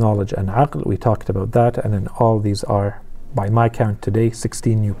both knowledge and aql. We talked about that, and then all these are, by my count today,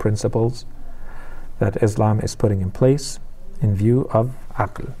 16 new principles that Islam is putting in place in view of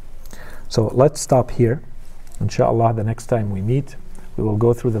aql. So let's stop here. Inshallah, the next time we meet, we will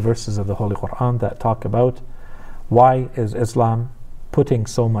go through the verses of the Holy Quran that talk about why is Islam putting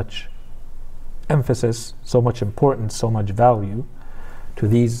so much emphasis, so much importance, so much value to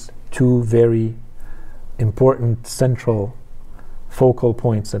these two very important central focal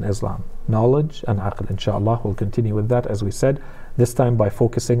points in Islam, knowledge and aql. Inshallah, we'll continue with that, as we said, this time by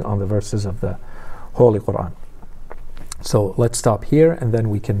focusing on the verses of the Holy Quran. So let's stop here, and then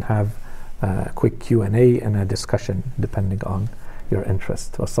we can have a quick Q&A and a discussion depending on your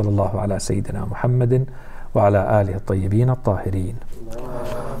interest. وصلى الله على سيدنا محمد وعلى آله الطيبين الطاهرين.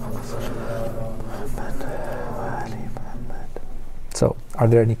 So, are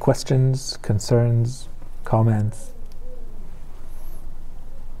there any questions, concerns, comments?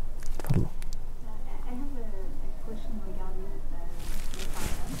 تفضلوا. I have a question regarding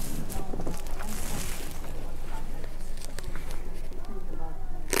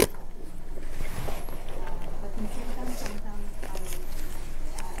but in sometimes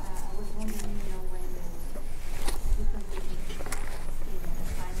I was wondering, when different people in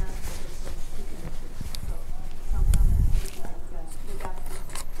finance, but also speaking the truth. So sometimes the gap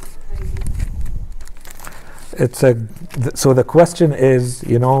is crazy. So the question is,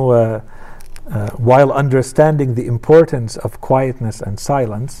 while understanding the importance of quietness and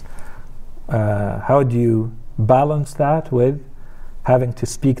silence, how do you balance that with having to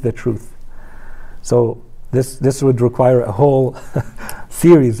speak the truth? So this would require a whole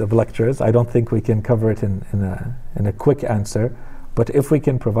series of lectures. I don't think we can cover it in a quick answer, but if we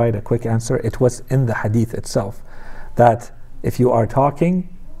can provide a quick answer, it was in the hadith itself that if you are talking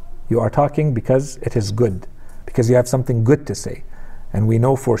because it is good, because you have something good to say. And we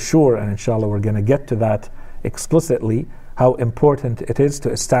know for sure, and inshallah we're going to get to that explicitly, how important it is to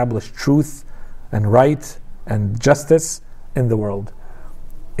establish truth and right and justice in the world.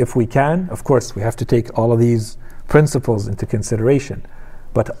 If we can, of course, we have to take all of these principles into consideration.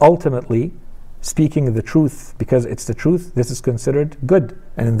 But ultimately, speaking the truth because it's the truth, this is considered good.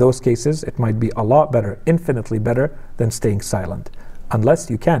 And in those cases, it might be a lot better, infinitely better than staying silent. Unless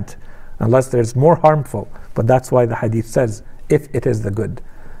you can't, unless there's more harmful. But that's why the hadith says, if it is the good,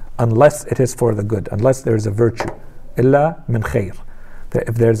 unless it is for the good, unless there is a virtue, illa min khair.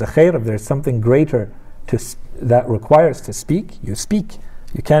 If there's a khair, if there's something greater that requires to speak, you speak.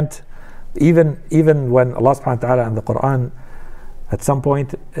 You can't, even when Allah subhanahu wa ta'ala in the Quran, at some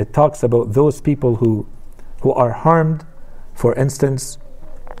point it talks about those people who are harmed, for instance,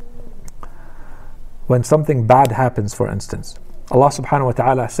 when something bad happens, for instance. Allah subhanahu wa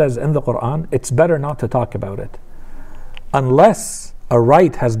ta'ala says in the Quran, it's better not to talk about it. Unless a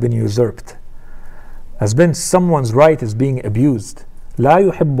right has been usurped, someone's right is being abused. لا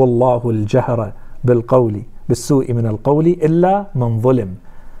يحب الله الجهر بالقول بالسوء من القول إلا من ظلم.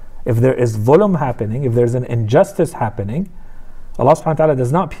 If there is dhulm happening, if there's an injustice happening, Allah subhanahu wa ta'ala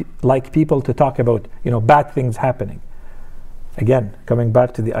does not like people to talk about bad things happening. Again, coming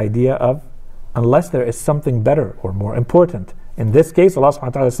back to the idea of unless there is something better or more important. In this case, Allah subhanahu wa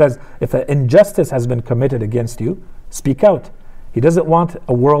ta'ala says, if an injustice has been committed against you, speak out. He doesn't want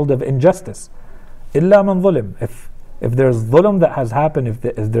a world of injustice. إِلَّا مَنْ ظُلِمْ. If there's dhulm that has happened, if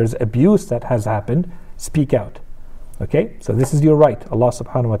there's abuse that has happened, speak out. Okay? So this is your right. Allah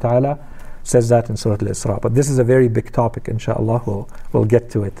subhanahu wa ta'ala says that in Surah Al-Isra. But this is a very big topic, inshallah. We'll get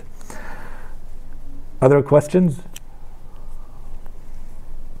to it. Other questions?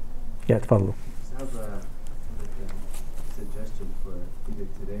 Yeah, تفضلوا.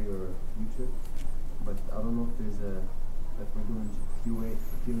 I don't know if there's if we're doing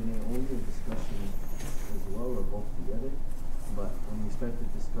Q&A only or discussion as well, or both together. But when we start the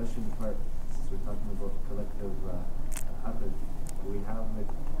discussion part, since we're talking about collective aql, we have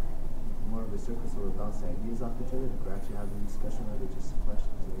more of a circle so we're bouncing ideas off each other. We're actually having a discussion, or just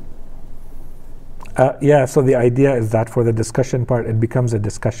questions. Yeah, so the idea is that for the discussion part, it becomes a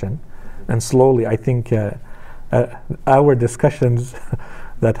discussion. And slowly, I think our discussions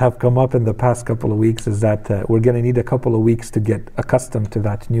that have come up in the past couple of weeks is that we're going to need a couple of weeks to get accustomed to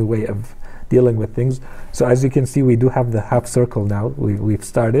that new way of dealing with things. So as you can see, we do have the half circle now. We've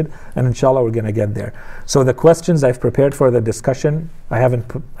started, and inshallah we're going to get there. So the questions I've prepared for the discussion, I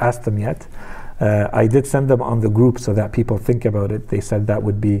haven't asked them yet. I did send them on the group so that people think about it. They said that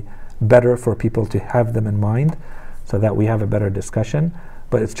would be better for people to have them in mind so that we have a better discussion.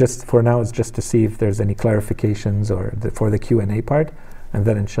 But it's just, for now, it's just to see if there's any clarifications or for the Q&A part. And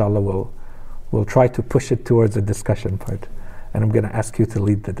then inshallah we'll try to push it towards the discussion part. And I'm going to ask you to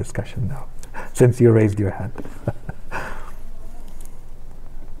lead the discussion now, since you raised your hand.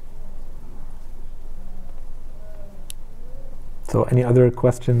 So any other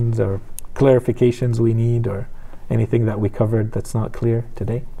questions or clarifications we need, or anything that we covered that's not clear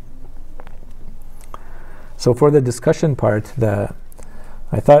today? So for the discussion part,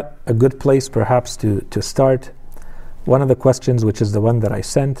 I thought a good place perhaps to start, one of the questions, which is the one that I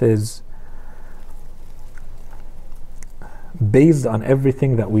sent, is based on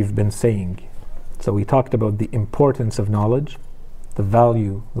everything that we've been saying. So we talked about the importance of knowledge, the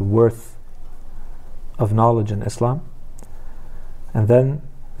value, the worth of knowledge in Islam, and then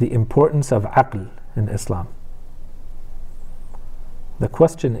the importance of aql in Islam. The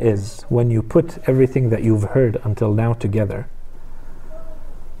question is, when you put everything that you've heard until now together,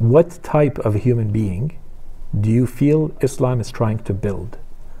 what type of human being do you feel Islam is trying to build?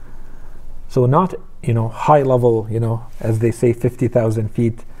 So not, high level, as they say, 50,000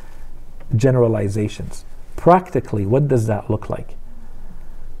 feet generalizations. Practically, what does that look like?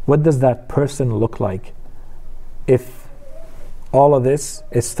 What does that person look like if all of this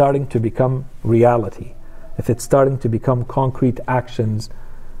is starting to become reality? If it's starting to become concrete actions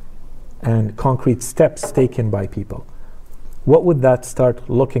and concrete steps taken by people? What would that start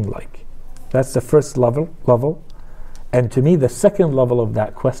looking like? That's the first level. And to me, the second level of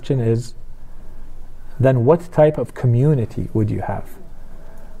that question is, then what type of community would you have?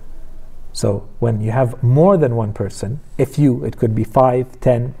 So when you have more than one person, it could be 5,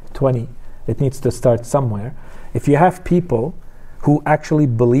 10, 20, it needs to start somewhere. If you have people who actually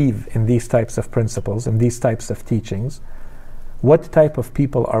believe in these types of principles and these types of teachings, what type of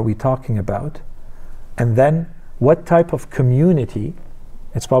people are we talking about? And then what type of community?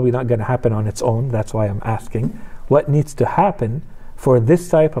 It's probably not going to happen on its own, that's why I'm asking. What needs to happen for this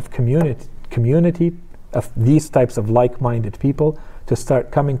type of community of these types of like-minded people to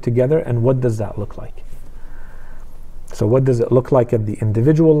start coming together, and what does that look like? So what does it look like at the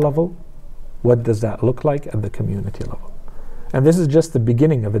individual level? What does that look like at the community level? And this is just the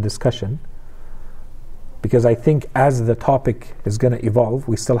beginning of a discussion, because I think as the topic is going to evolve,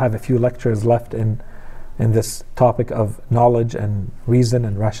 we still have a few lectures left in this topic of knowledge and reason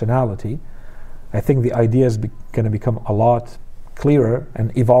and rationality. I think the idea is going to become a lot clearer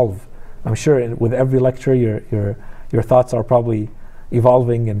and evolve. I'm sure with every lecture your thoughts are probably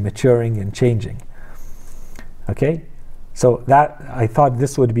evolving and maturing and changing. Okay? So that, I thought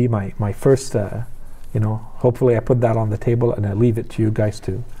this would be my first, hopefully I put that on the table and I leave it to you guys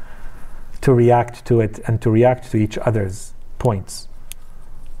to react to it and to react to each other's points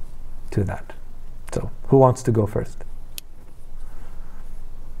to that. So, who wants to go first?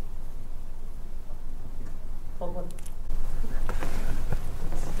 I don't know,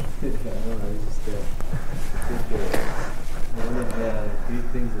 I just think one of the great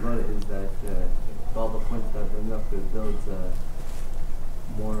things about it is that all the points that I bring up, it builds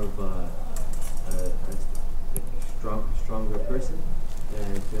more of a stronger person,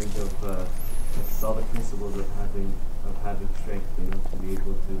 and in terms of all the principles of having strength, to be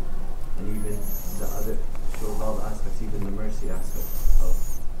able to, and even the other shows all the aspects, even the mercy aspect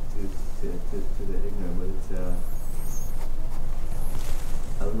to the ignorant. But it's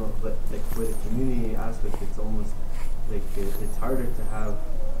I don't know, but like for the community aspect, it's almost like it's harder to have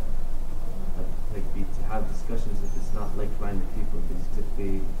to have discussions if it's not like-minded people, because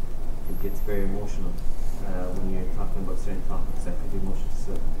typically it gets very emotional when you're talking about certain topics that could be emotional to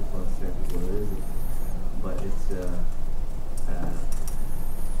certain people and certain people it isn't. But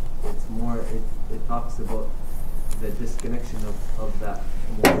it's more, it talks about the disconnection of that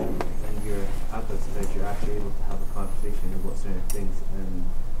emotion and your affect, so that you're actually able to have a conversation about certain things. And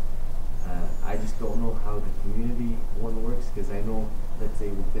I just don't know how the community one works, because I know, let's say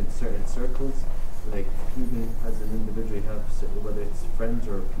within certain circles, like even as an individual, you have, whether it's friends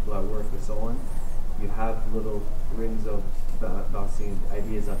or people at work or so on, you have little rings of bouncing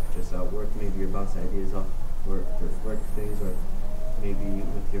ideas off just at work. Maybe you're bouncing ideas off work things, or maybe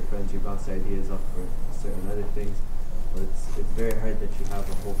with your friends you bounce ideas off for certain other things. But it's very hard that you have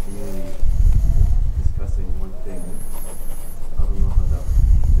a whole community discussing one thing. I don't know how that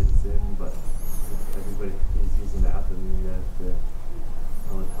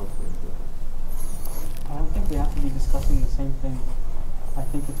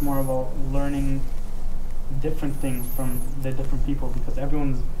about learning different things from the different people, because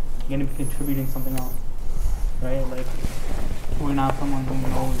everyone's going to be contributing something else, right? Like, we're going to have someone who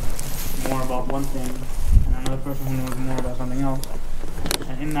knows more about one thing and another person who knows more about something else.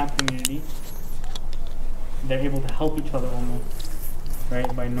 And in that community, they're able to help each other almost,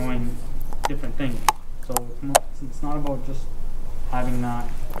 right, by knowing different things. So it's not about just having that,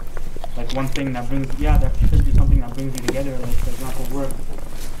 like, one thing that brings, yeah, there should be something that brings you together, like, for example, work,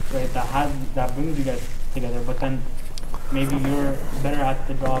 right, that brings you guys together, but then maybe you're better at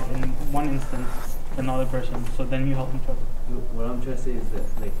the job in one instance than the other person, so then you help each other. What I'm trying to say is that,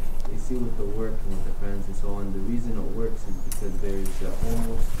 like, you see with the work and with the friends and so on, the reason it works is because there's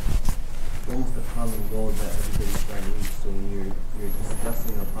almost a common goal that everybody's trying to reach. So when you're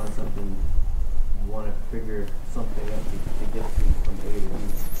discussing upon something, you want to figure something out to get to from A to B.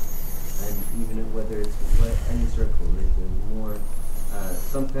 And even whether it's any circle, like, there's more.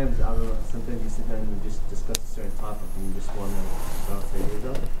 Sometimes, I don't know, sometimes you sit down and you just discuss a certain topic and you just want to bounce ideas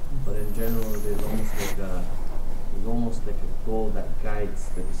out. But in general, there's almost like a goal that guides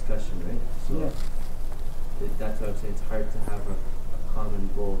the discussion, right? So Yeah. That's why I'm saying it's hard to have a common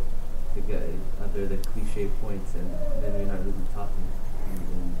goal to get other the cliche points, and then you're not really talking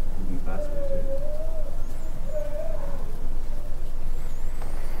and be backwards, right?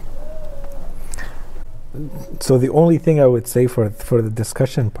 So the only thing I would say for the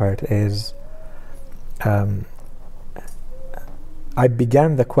discussion part is, I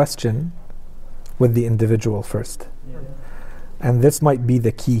began the question with the individual first, and this might be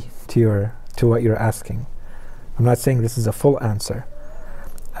the key to what you're asking. I'm not saying this is a full answer,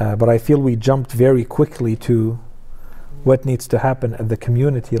 but I feel we jumped very quickly to what needs to happen at the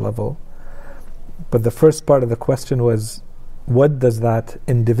community level. But the first part of the question was, what does that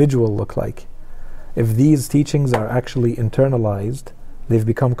individual look like? If these teachings are actually internalized, they've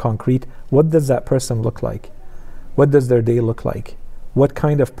become concrete, what does that person look like? What does their day look like? What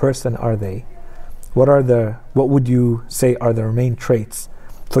kind of person are they? What would you say are their main traits?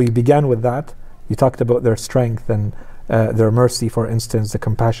 So you began with that. You talked about their strength and their mercy, for instance, the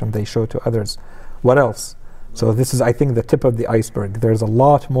compassion they show to others. What else? So this is, I think, the tip of the iceberg. There's a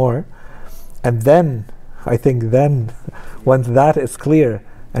lot more. And then, I think once that is clear,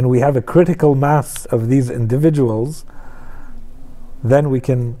 and we have a critical mass of these individuals, then we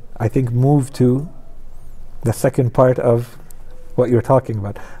can, I think, move to the second part of what you're talking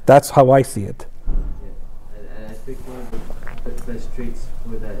about. That's how I see it. Yeah. And I think one of the best traits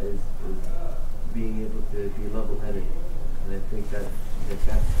for that is being able to be level-headed. And I think that's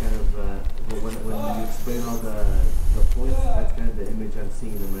kind of, when you explain all the points, that's kind of the image I'm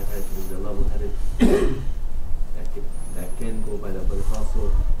seeing in my head, is the level-headed that can go by that, but it's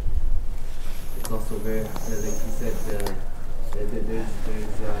also very, like you said, there's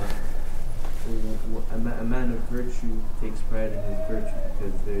a man of virtue takes pride in his virtue,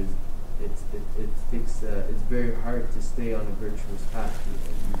 because it's very hard to stay on a virtuous path.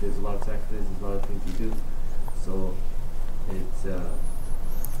 There's a lot of sacrifices, there's a lot of things you do, so it's sorry,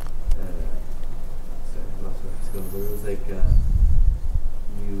 I lost where I was going, but it was like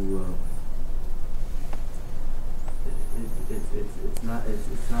it's not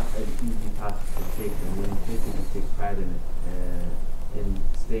an easy path to take, and when you take it, you take pride in it, in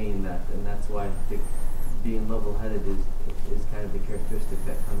staying that, and that's why I think being level-headed is kind of the characteristic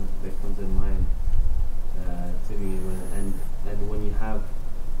that comes in mind to me.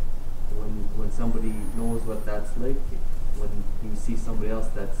 When somebody knows what that's like, when you see somebody else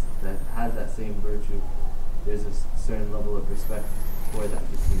that has that same virtue, there's a certain level of respect for that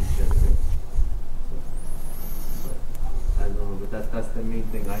between each other, right? I don't know, but that's the main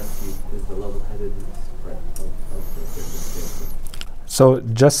thing I see, is the level-headedness part of the thing. So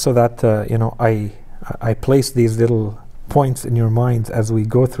just so that I place these little points in your minds as we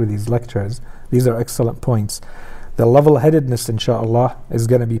go through these lectures. These are excellent points. The level-headedness, inshallah, is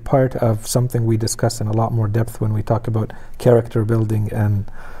going to be part of something we discuss in a lot more depth when we talk about character building and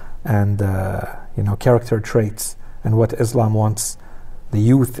character traits, and what Islam wants the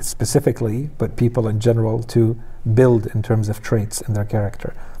youth specifically, but people in general, to build in terms of traits in their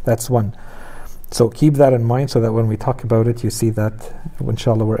character. That's one. So keep that in mind, so that when we talk about it, you see that,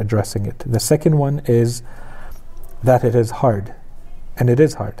 inshallah, we're addressing it. The second one is that it is hard. And it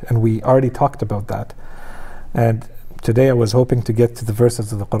is hard. And we already talked about that. And today I was hoping to get to the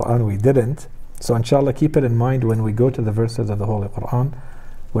verses of the Quran. We didn't. So inshallah, keep it in mind when we go to the verses of the Holy Quran,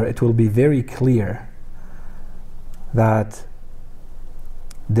 where it will be very clear that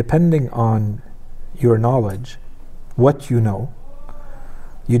depending on your knowledge, what you know,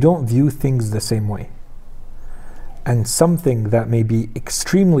 you don't view things the same way. And something that may be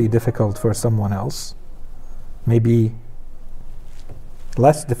extremely difficult for someone else may be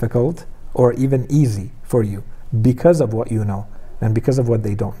less difficult or even easy for you because of what you know and because of what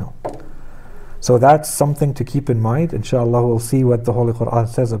they don't know. So that's something to keep in mind. Inshallah, we'll see what the Holy Quran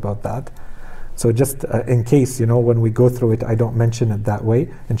says about that. So just in case, when we go through it, I don't mention it that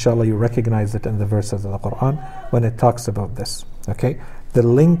way. Inshallah, you recognize it in the verses of the Quran when it talks about this. Okay? The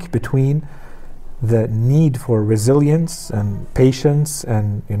link between the need for resilience and patience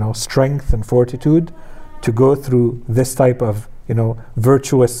and, strength and fortitude to go through this type of,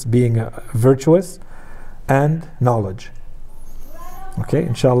 being virtuous and knowledge. Okay,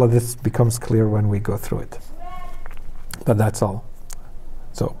 inshallah this becomes clear when we go through it. But that's all.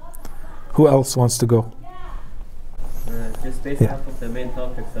 So, who else wants to go? Just based off of the main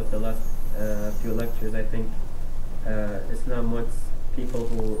topics of the last few lectures, I think Islam wants people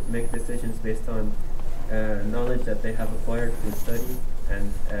who make decisions based on knowledge that they have acquired through study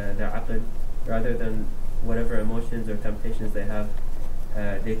and their aql, rather than whatever emotions or temptations they have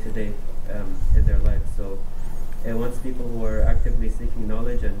day to day in their lives. So it wants people who are actively seeking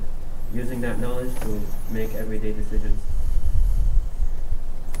knowledge and using that knowledge to make everyday decisions.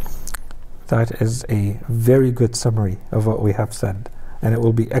 That is a very good summary of what we have said, and it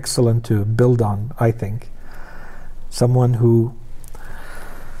will be excellent to build on, I think. Someone who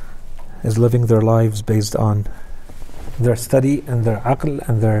is living their lives based on their study and their aql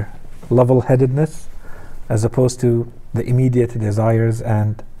and their level-headedness, as opposed to the immediate desires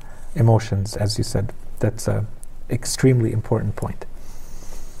and emotions, as you said. That's a extremely important point.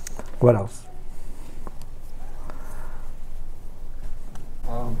 What else?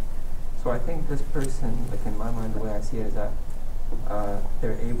 So I think this person, like in my mind, the way I see it is that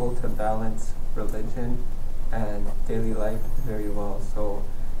they're able to balance religion and daily life very well. So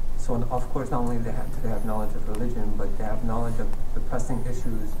of course, not only do they have knowledge of religion, but they have knowledge of the pressing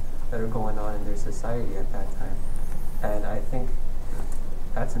issues that are going on in their society at that time. And I think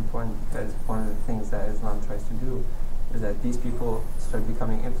that's important, because one of the things that Islam tries to do is that these people start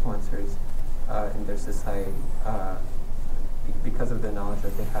becoming influencers in their society because of the knowledge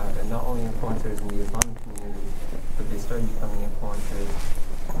that they have, and not only influencers in the Islamic community, but they start becoming influencers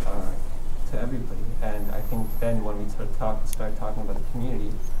to everybody. And I think then when we start talking about the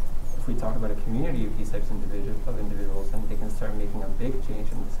community, if we talk about a community of these types of individuals, then they can start making a big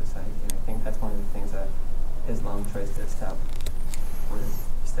change in the society. And I think that's one of the things that Islam tries to establish with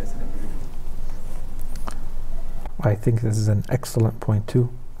these types of individuals. I think this is an excellent point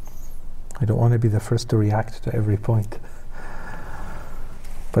too. I don't want to be the first to react to every point.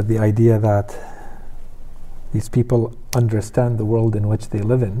 But the idea that these people understand the world in which they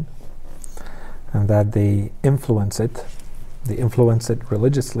live in, and that they influence it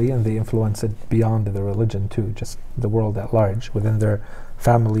religiously, and they influence it beyond the religion too, just the world at large, within their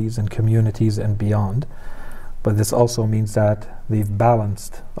families and communities and beyond. But this also means that they've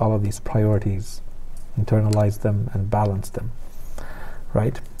balanced all of these priorities, internalized them and balanced them,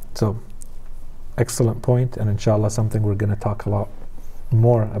 right? So, excellent point, and inshallah something we're going to talk a lot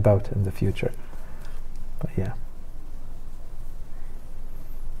more about in the future. But yeah.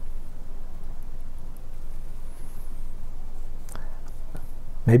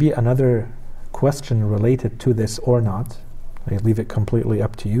 Maybe another question related to this or not, I leave it completely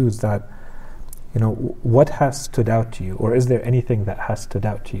up to you, is that, what has stood out to you, or is there anything that has stood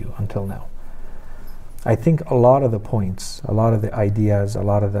out to you until now? I think a lot of the points, a lot of the ideas, a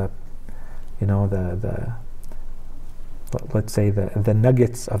lot of the, let's say the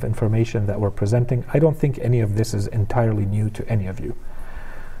nuggets of information that we're presenting, I don't think any of this is entirely new to any of you.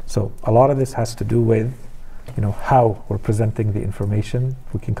 So a lot of this has to do with, how we're presenting the information.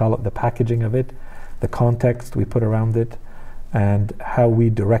 We can call it the packaging of it, the context we put around it, and how we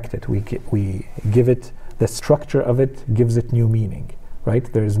direct it. We give it, the structure of it gives it new meaning,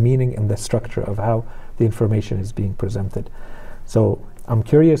 right? There is meaning in the structure of how the information is being presented. So I'm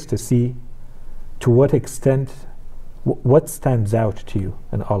curious to see to what extent, what stands out to you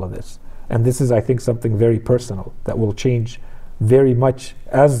in all of this. And this is, I think, something very personal that will change very much,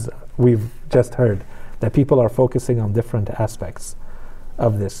 as we've just heard, that people are focusing on different aspects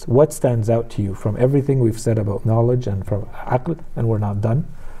of this. What stands out to you from everything we've said about knowledge and from aql, and we're not done.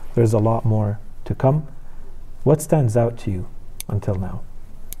 There's a lot more to come. What stands out to you until now?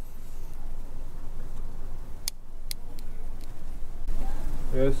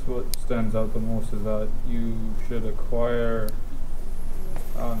 I guess what stands out the most is that you should acquire,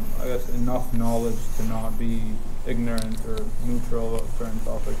 enough knowledge to not be ignorant or neutral of certain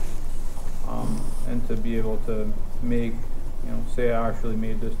topics, and to be able to make, say I actually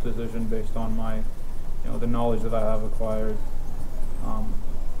made this decision based on my the knowledge that I have acquired.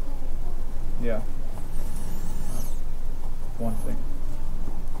 Yeah, that's one thing.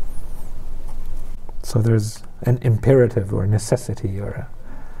 So there's an imperative or necessity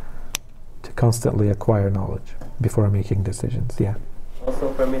to constantly acquire knowledge before making decisions. Yeah.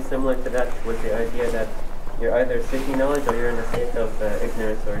 Also, for me, similar to that was the idea that you're either seeking knowledge or you're in a state of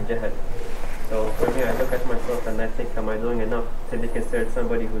ignorance or jahal. So for me, I look at myself and I think, am I doing enough to be considered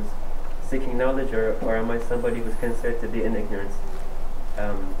somebody who's seeking knowledge, or am I somebody who's considered to be in ignorance?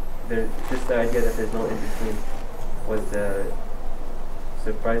 Just the idea that there's no in-between was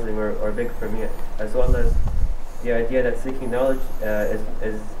surprising or big for me, as well as the idea that seeking knowledge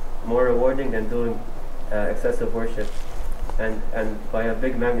is more rewarding than doing excessive worship, and by a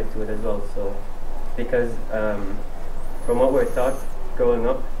big magnitude as well. So because from what we're taught growing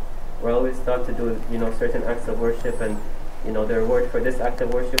up, we're always taught to do certain acts of worship, and the reward for this act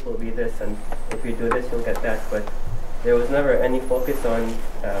of worship will be this, and if you do this you'll get that. But there was never any focus on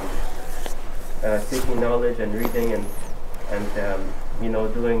seeking knowledge and reading and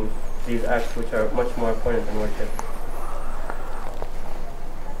doing these acts which are much more important than worship.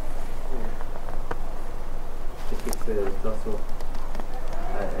 It's also,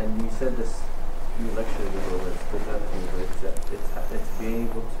 and you said this a few lectures ago, that stood out to me, but it's being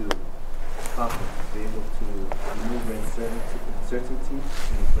able to be able to move uncertainty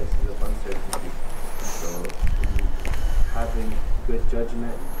in places of uncertainty. So having good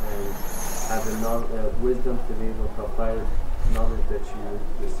judgment and having wisdom to be able to apply knowledge that you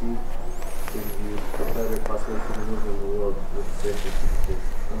receive gives you a better possibility to move in the world with certainty, because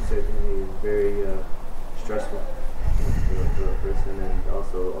uncertainty is very stressful for a person, and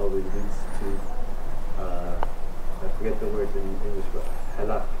also always leads to I forget the word in English, but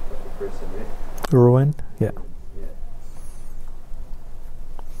halak of a person, right? Ruin? Yeah. Yeah.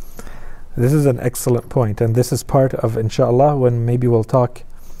 This is an excellent point, and this is part of, inshallah, when maybe we'll talk.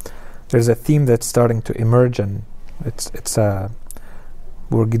 There's a theme that's starting to emerge, and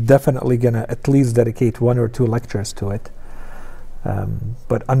we're definitely going to at least dedicate 1 or 2 lectures to it.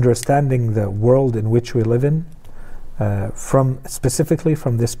 But understanding the world in which we live in, specifically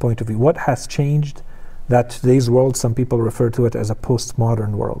from this point of view, what has changed that today's world, some people refer to it as a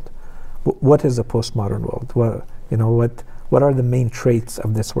postmodern world. What is a postmodern world? What are the main traits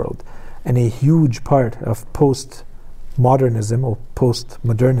of this world? And a huge part of postmodernism or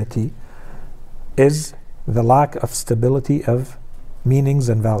postmodernity is the lack of stability of meanings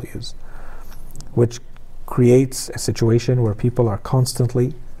and values, which creates a situation where people are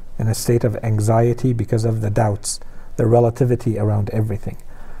constantly in a state of anxiety because of the doubts, the relativity around everything.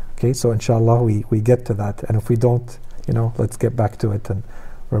 Okay, so inshallah we get to that, and if we don't, let's get back to it and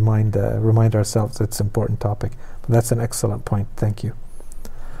remind ourselves it's an important topic. But that's an excellent point. Thank you.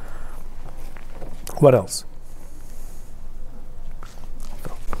 What else?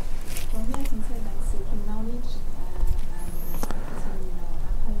 For me, I can say that seeking knowledge and focusing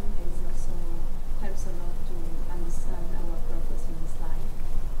on is also helps a lot to understand our purpose in this life.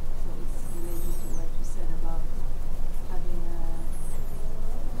 So it's related to what you said about having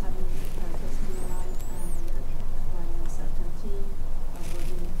purpose in your life and acquiring uncertainty,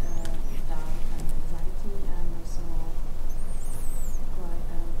 avoiding doubt and anxiety, and also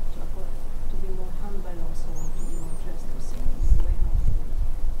to be more humble, also to be more just also in the way how to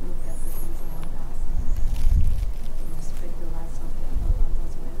look at the things around us and respect the rights of the other ones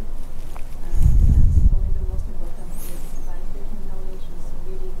as well. And for me the most important is by taking knowledge is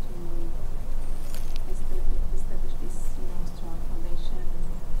really to establish this strong foundation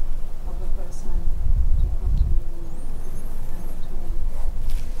of a person to continue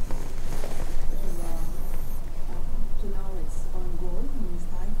to know its own goal in this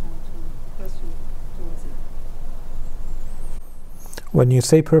life and to pursue towards it. When you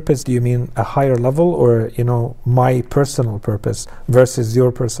say purpose, do you mean a higher level, or my personal purpose versus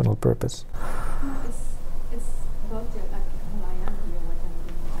your personal purpose? No, it's about like who I am here, what I'm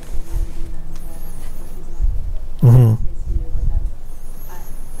doing as a human being, and what is my Mm-hmm. business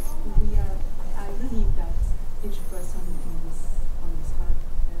here. I believe that each person on this earth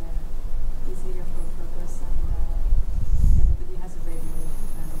is here for a purpose, and everybody has a value.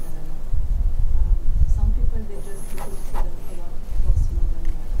 And some people they just because it's a lot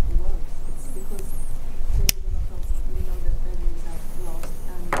postmodern works. It's because there is a lot of the values are lost,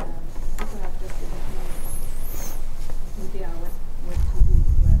 and people are just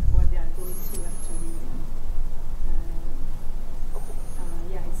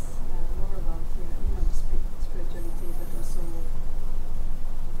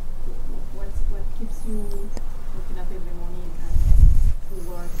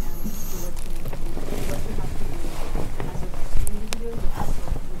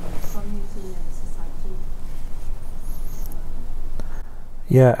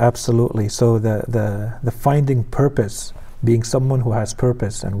Yeah, absolutely. So the finding purpose, being someone who has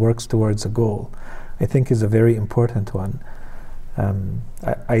purpose and works towards a goal, I think is a very important one.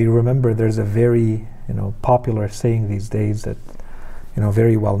 I remember there's a very popular saying these days that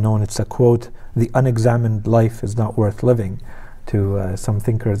very well known. It's a quote: "The unexamined life is not worth living," to some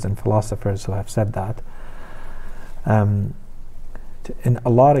thinkers and philosophers who have said that. In a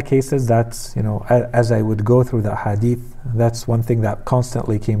lot of cases, that's as I would go through the hadith, that's one thing that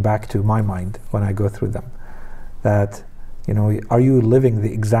constantly came back to my mind when I go through them. That are you living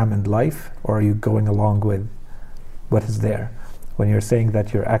the examined life, or are you going along with what is there? When you're saying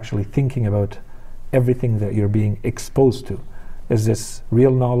that you're actually thinking about everything that you're being exposed to, is this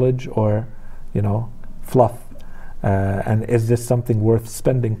real knowledge or fluff? And is this something worth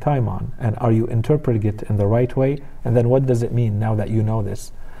spending time on? And are you interpreting it in the right way? And then what does it mean now that you know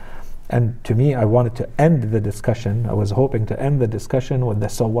this? And to me, I wanted to end the discussion. I was hoping to end the discussion with the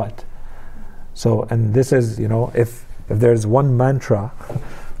so what. So, and this is, if there's one mantra,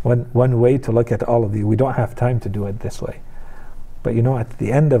 one way to look at all of these, we don't have time to do it this way. But at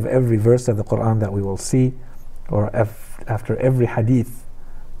the end of every verse of the Quran that we will see, or after every hadith,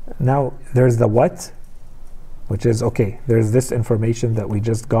 now there's the what, which is, okay, there's this information that we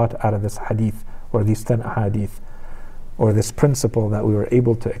just got out of this hadith, or these 10 hadith, or this principle that we were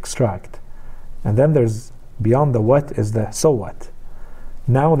able to extract. And then there's, beyond the what, is the so what.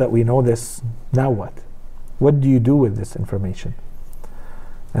 Now that we know this, now what? What do you do with this information?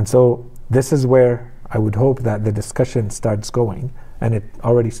 And so this is where I would hope that the discussion starts going, and it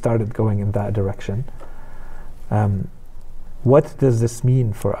already started going in that direction. What does this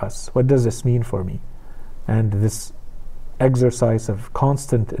mean for us? What does this mean for me? And this exercise of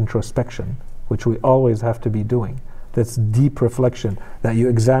constant introspection, which we always have to be doing, this deep reflection, that you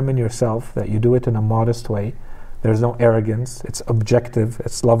examine yourself, that you do it in a modest way, there's no arrogance, it's objective,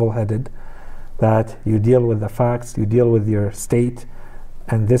 it's level-headed, that you deal with the facts, you deal with your state,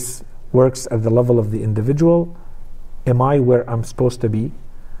 and this works at the level of the individual. Am I where I'm supposed to be?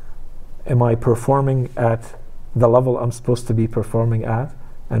 Am I performing at the level I'm supposed to be performing at?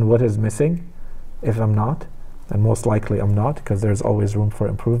 And what is missing? If I'm not, and most likely I'm not, because there's always room for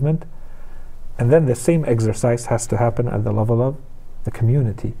improvement. And then the same exercise has to happen at the level of the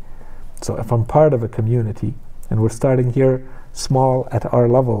community. So if I'm part of a community, and we're starting here small at our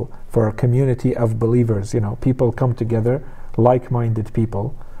level for a community of believers, people come together, like-minded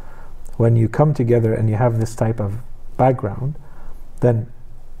people. When you come together and you have this type of background, then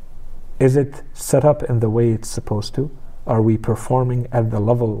is it set up in the way it's supposed to? Are we performing at the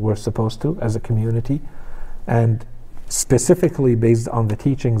level we're supposed to as a community? And specifically based on the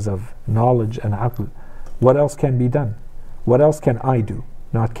teachings of knowledge and aql, what else can be done? What else can I do?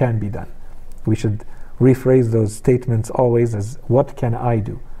 Not can be done. We should rephrase those statements always as, what can I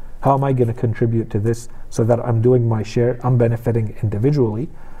do? How am I going to contribute to this so that I'm doing my share, I'm benefiting individually,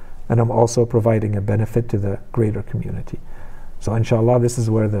 and I'm also providing a benefit to the greater community. So inshallah, this is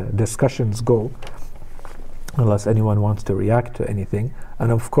where the discussions go, unless anyone wants to react to anything.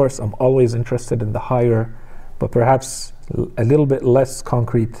 And of course, I'm always interested in the higher, but perhaps a little bit less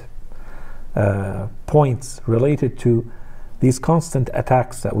concrete points related to these constant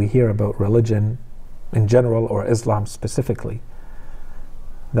attacks that we hear about religion in general, or Islam specifically.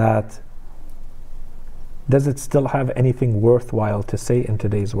 That does it still have anything worthwhile to say in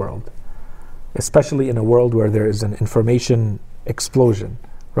today's world? Especially in a world where there is an information explosion,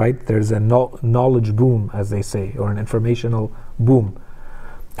 right? There's a knowledge boom, as they say, or an informational boom.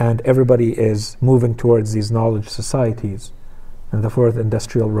 And everybody is moving towards these knowledge societies and the fourth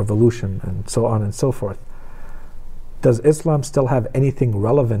industrial revolution and so on and so forth. Does Islam still have anything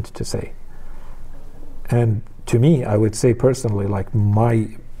relevant to say? And to me, I would say personally, like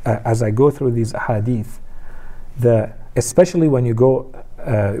as I go through these hadith, especially when you go,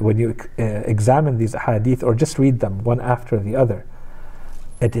 examine these hadith or just read them one after the other,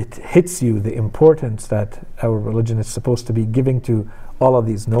 it hits you the importance that our religion is supposed to be giving to all of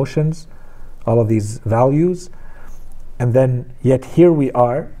these notions, all of these values, and then yet here we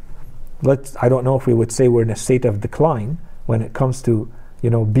are. I don't know if we would say we're in a state of decline when it comes to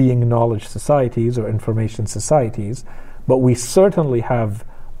being knowledge societies or information societies, but we certainly have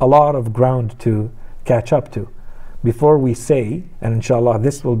a lot of ground to catch up to before we say, and inshallah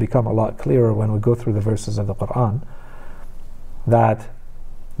this will become a lot clearer when we go through the verses of the Quran, that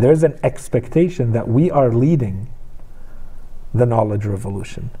there's an expectation that we are leading the knowledge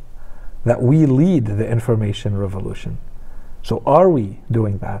revolution, that we lead the information revolution. So are we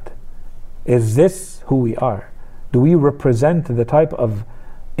doing that? Is this who we are? Do we represent the type of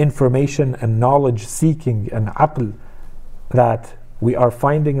information and knowledge seeking and aql that we are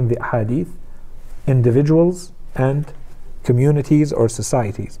finding in the ahadith individuals and communities or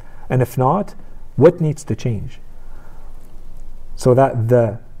societies? And if not, what needs to change? So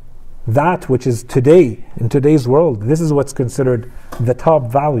that that which is today, in today's world, this is what's considered the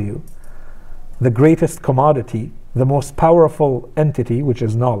top value, the greatest commodity, the most powerful entity, which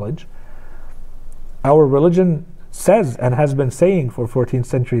is knowledge. Our religion says and has been saying for 14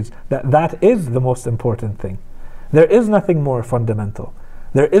 centuries that that is the most important thing. There is nothing more fundamental.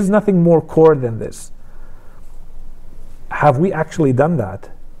 There is nothing more core than this. Have we actually done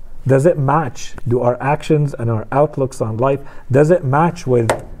that? Does it match? Do our actions and our outlooks on life, does it match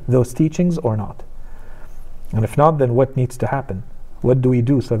with those teachings or not? And if not, then what needs to happen? What do we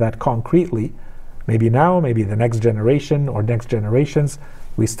do so that concretely, maybe now, maybe the next generation or next generations,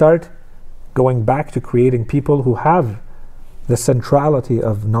 we start going back to creating people who have the centrality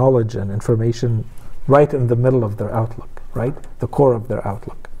of knowledge and information right in the middle of their outlook, right? The core of their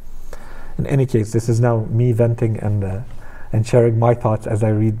outlook. In any case, this is now me venting and sharing my thoughts as I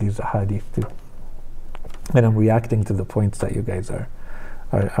read these hadith too. And I'm reacting to the points that you guys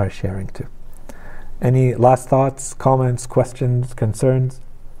are sharing too. Any last thoughts, comments, questions, concerns?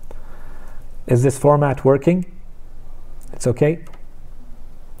 Is this format working? It's okay?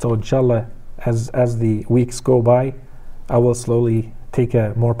 So inshallah, as the weeks go by, I will slowly take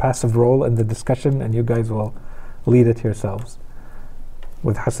a more passive role in the discussion and you guys will lead it yourselves,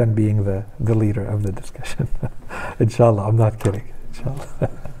 with Hassan being the leader of the discussion. Inshallah, I'm not kidding. Inshallah.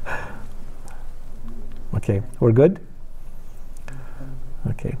 Okay, we're good?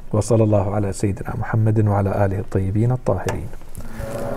 Okay. وصلى الله على سيدنا محمد وعلى آله الطيبين الطاهرين.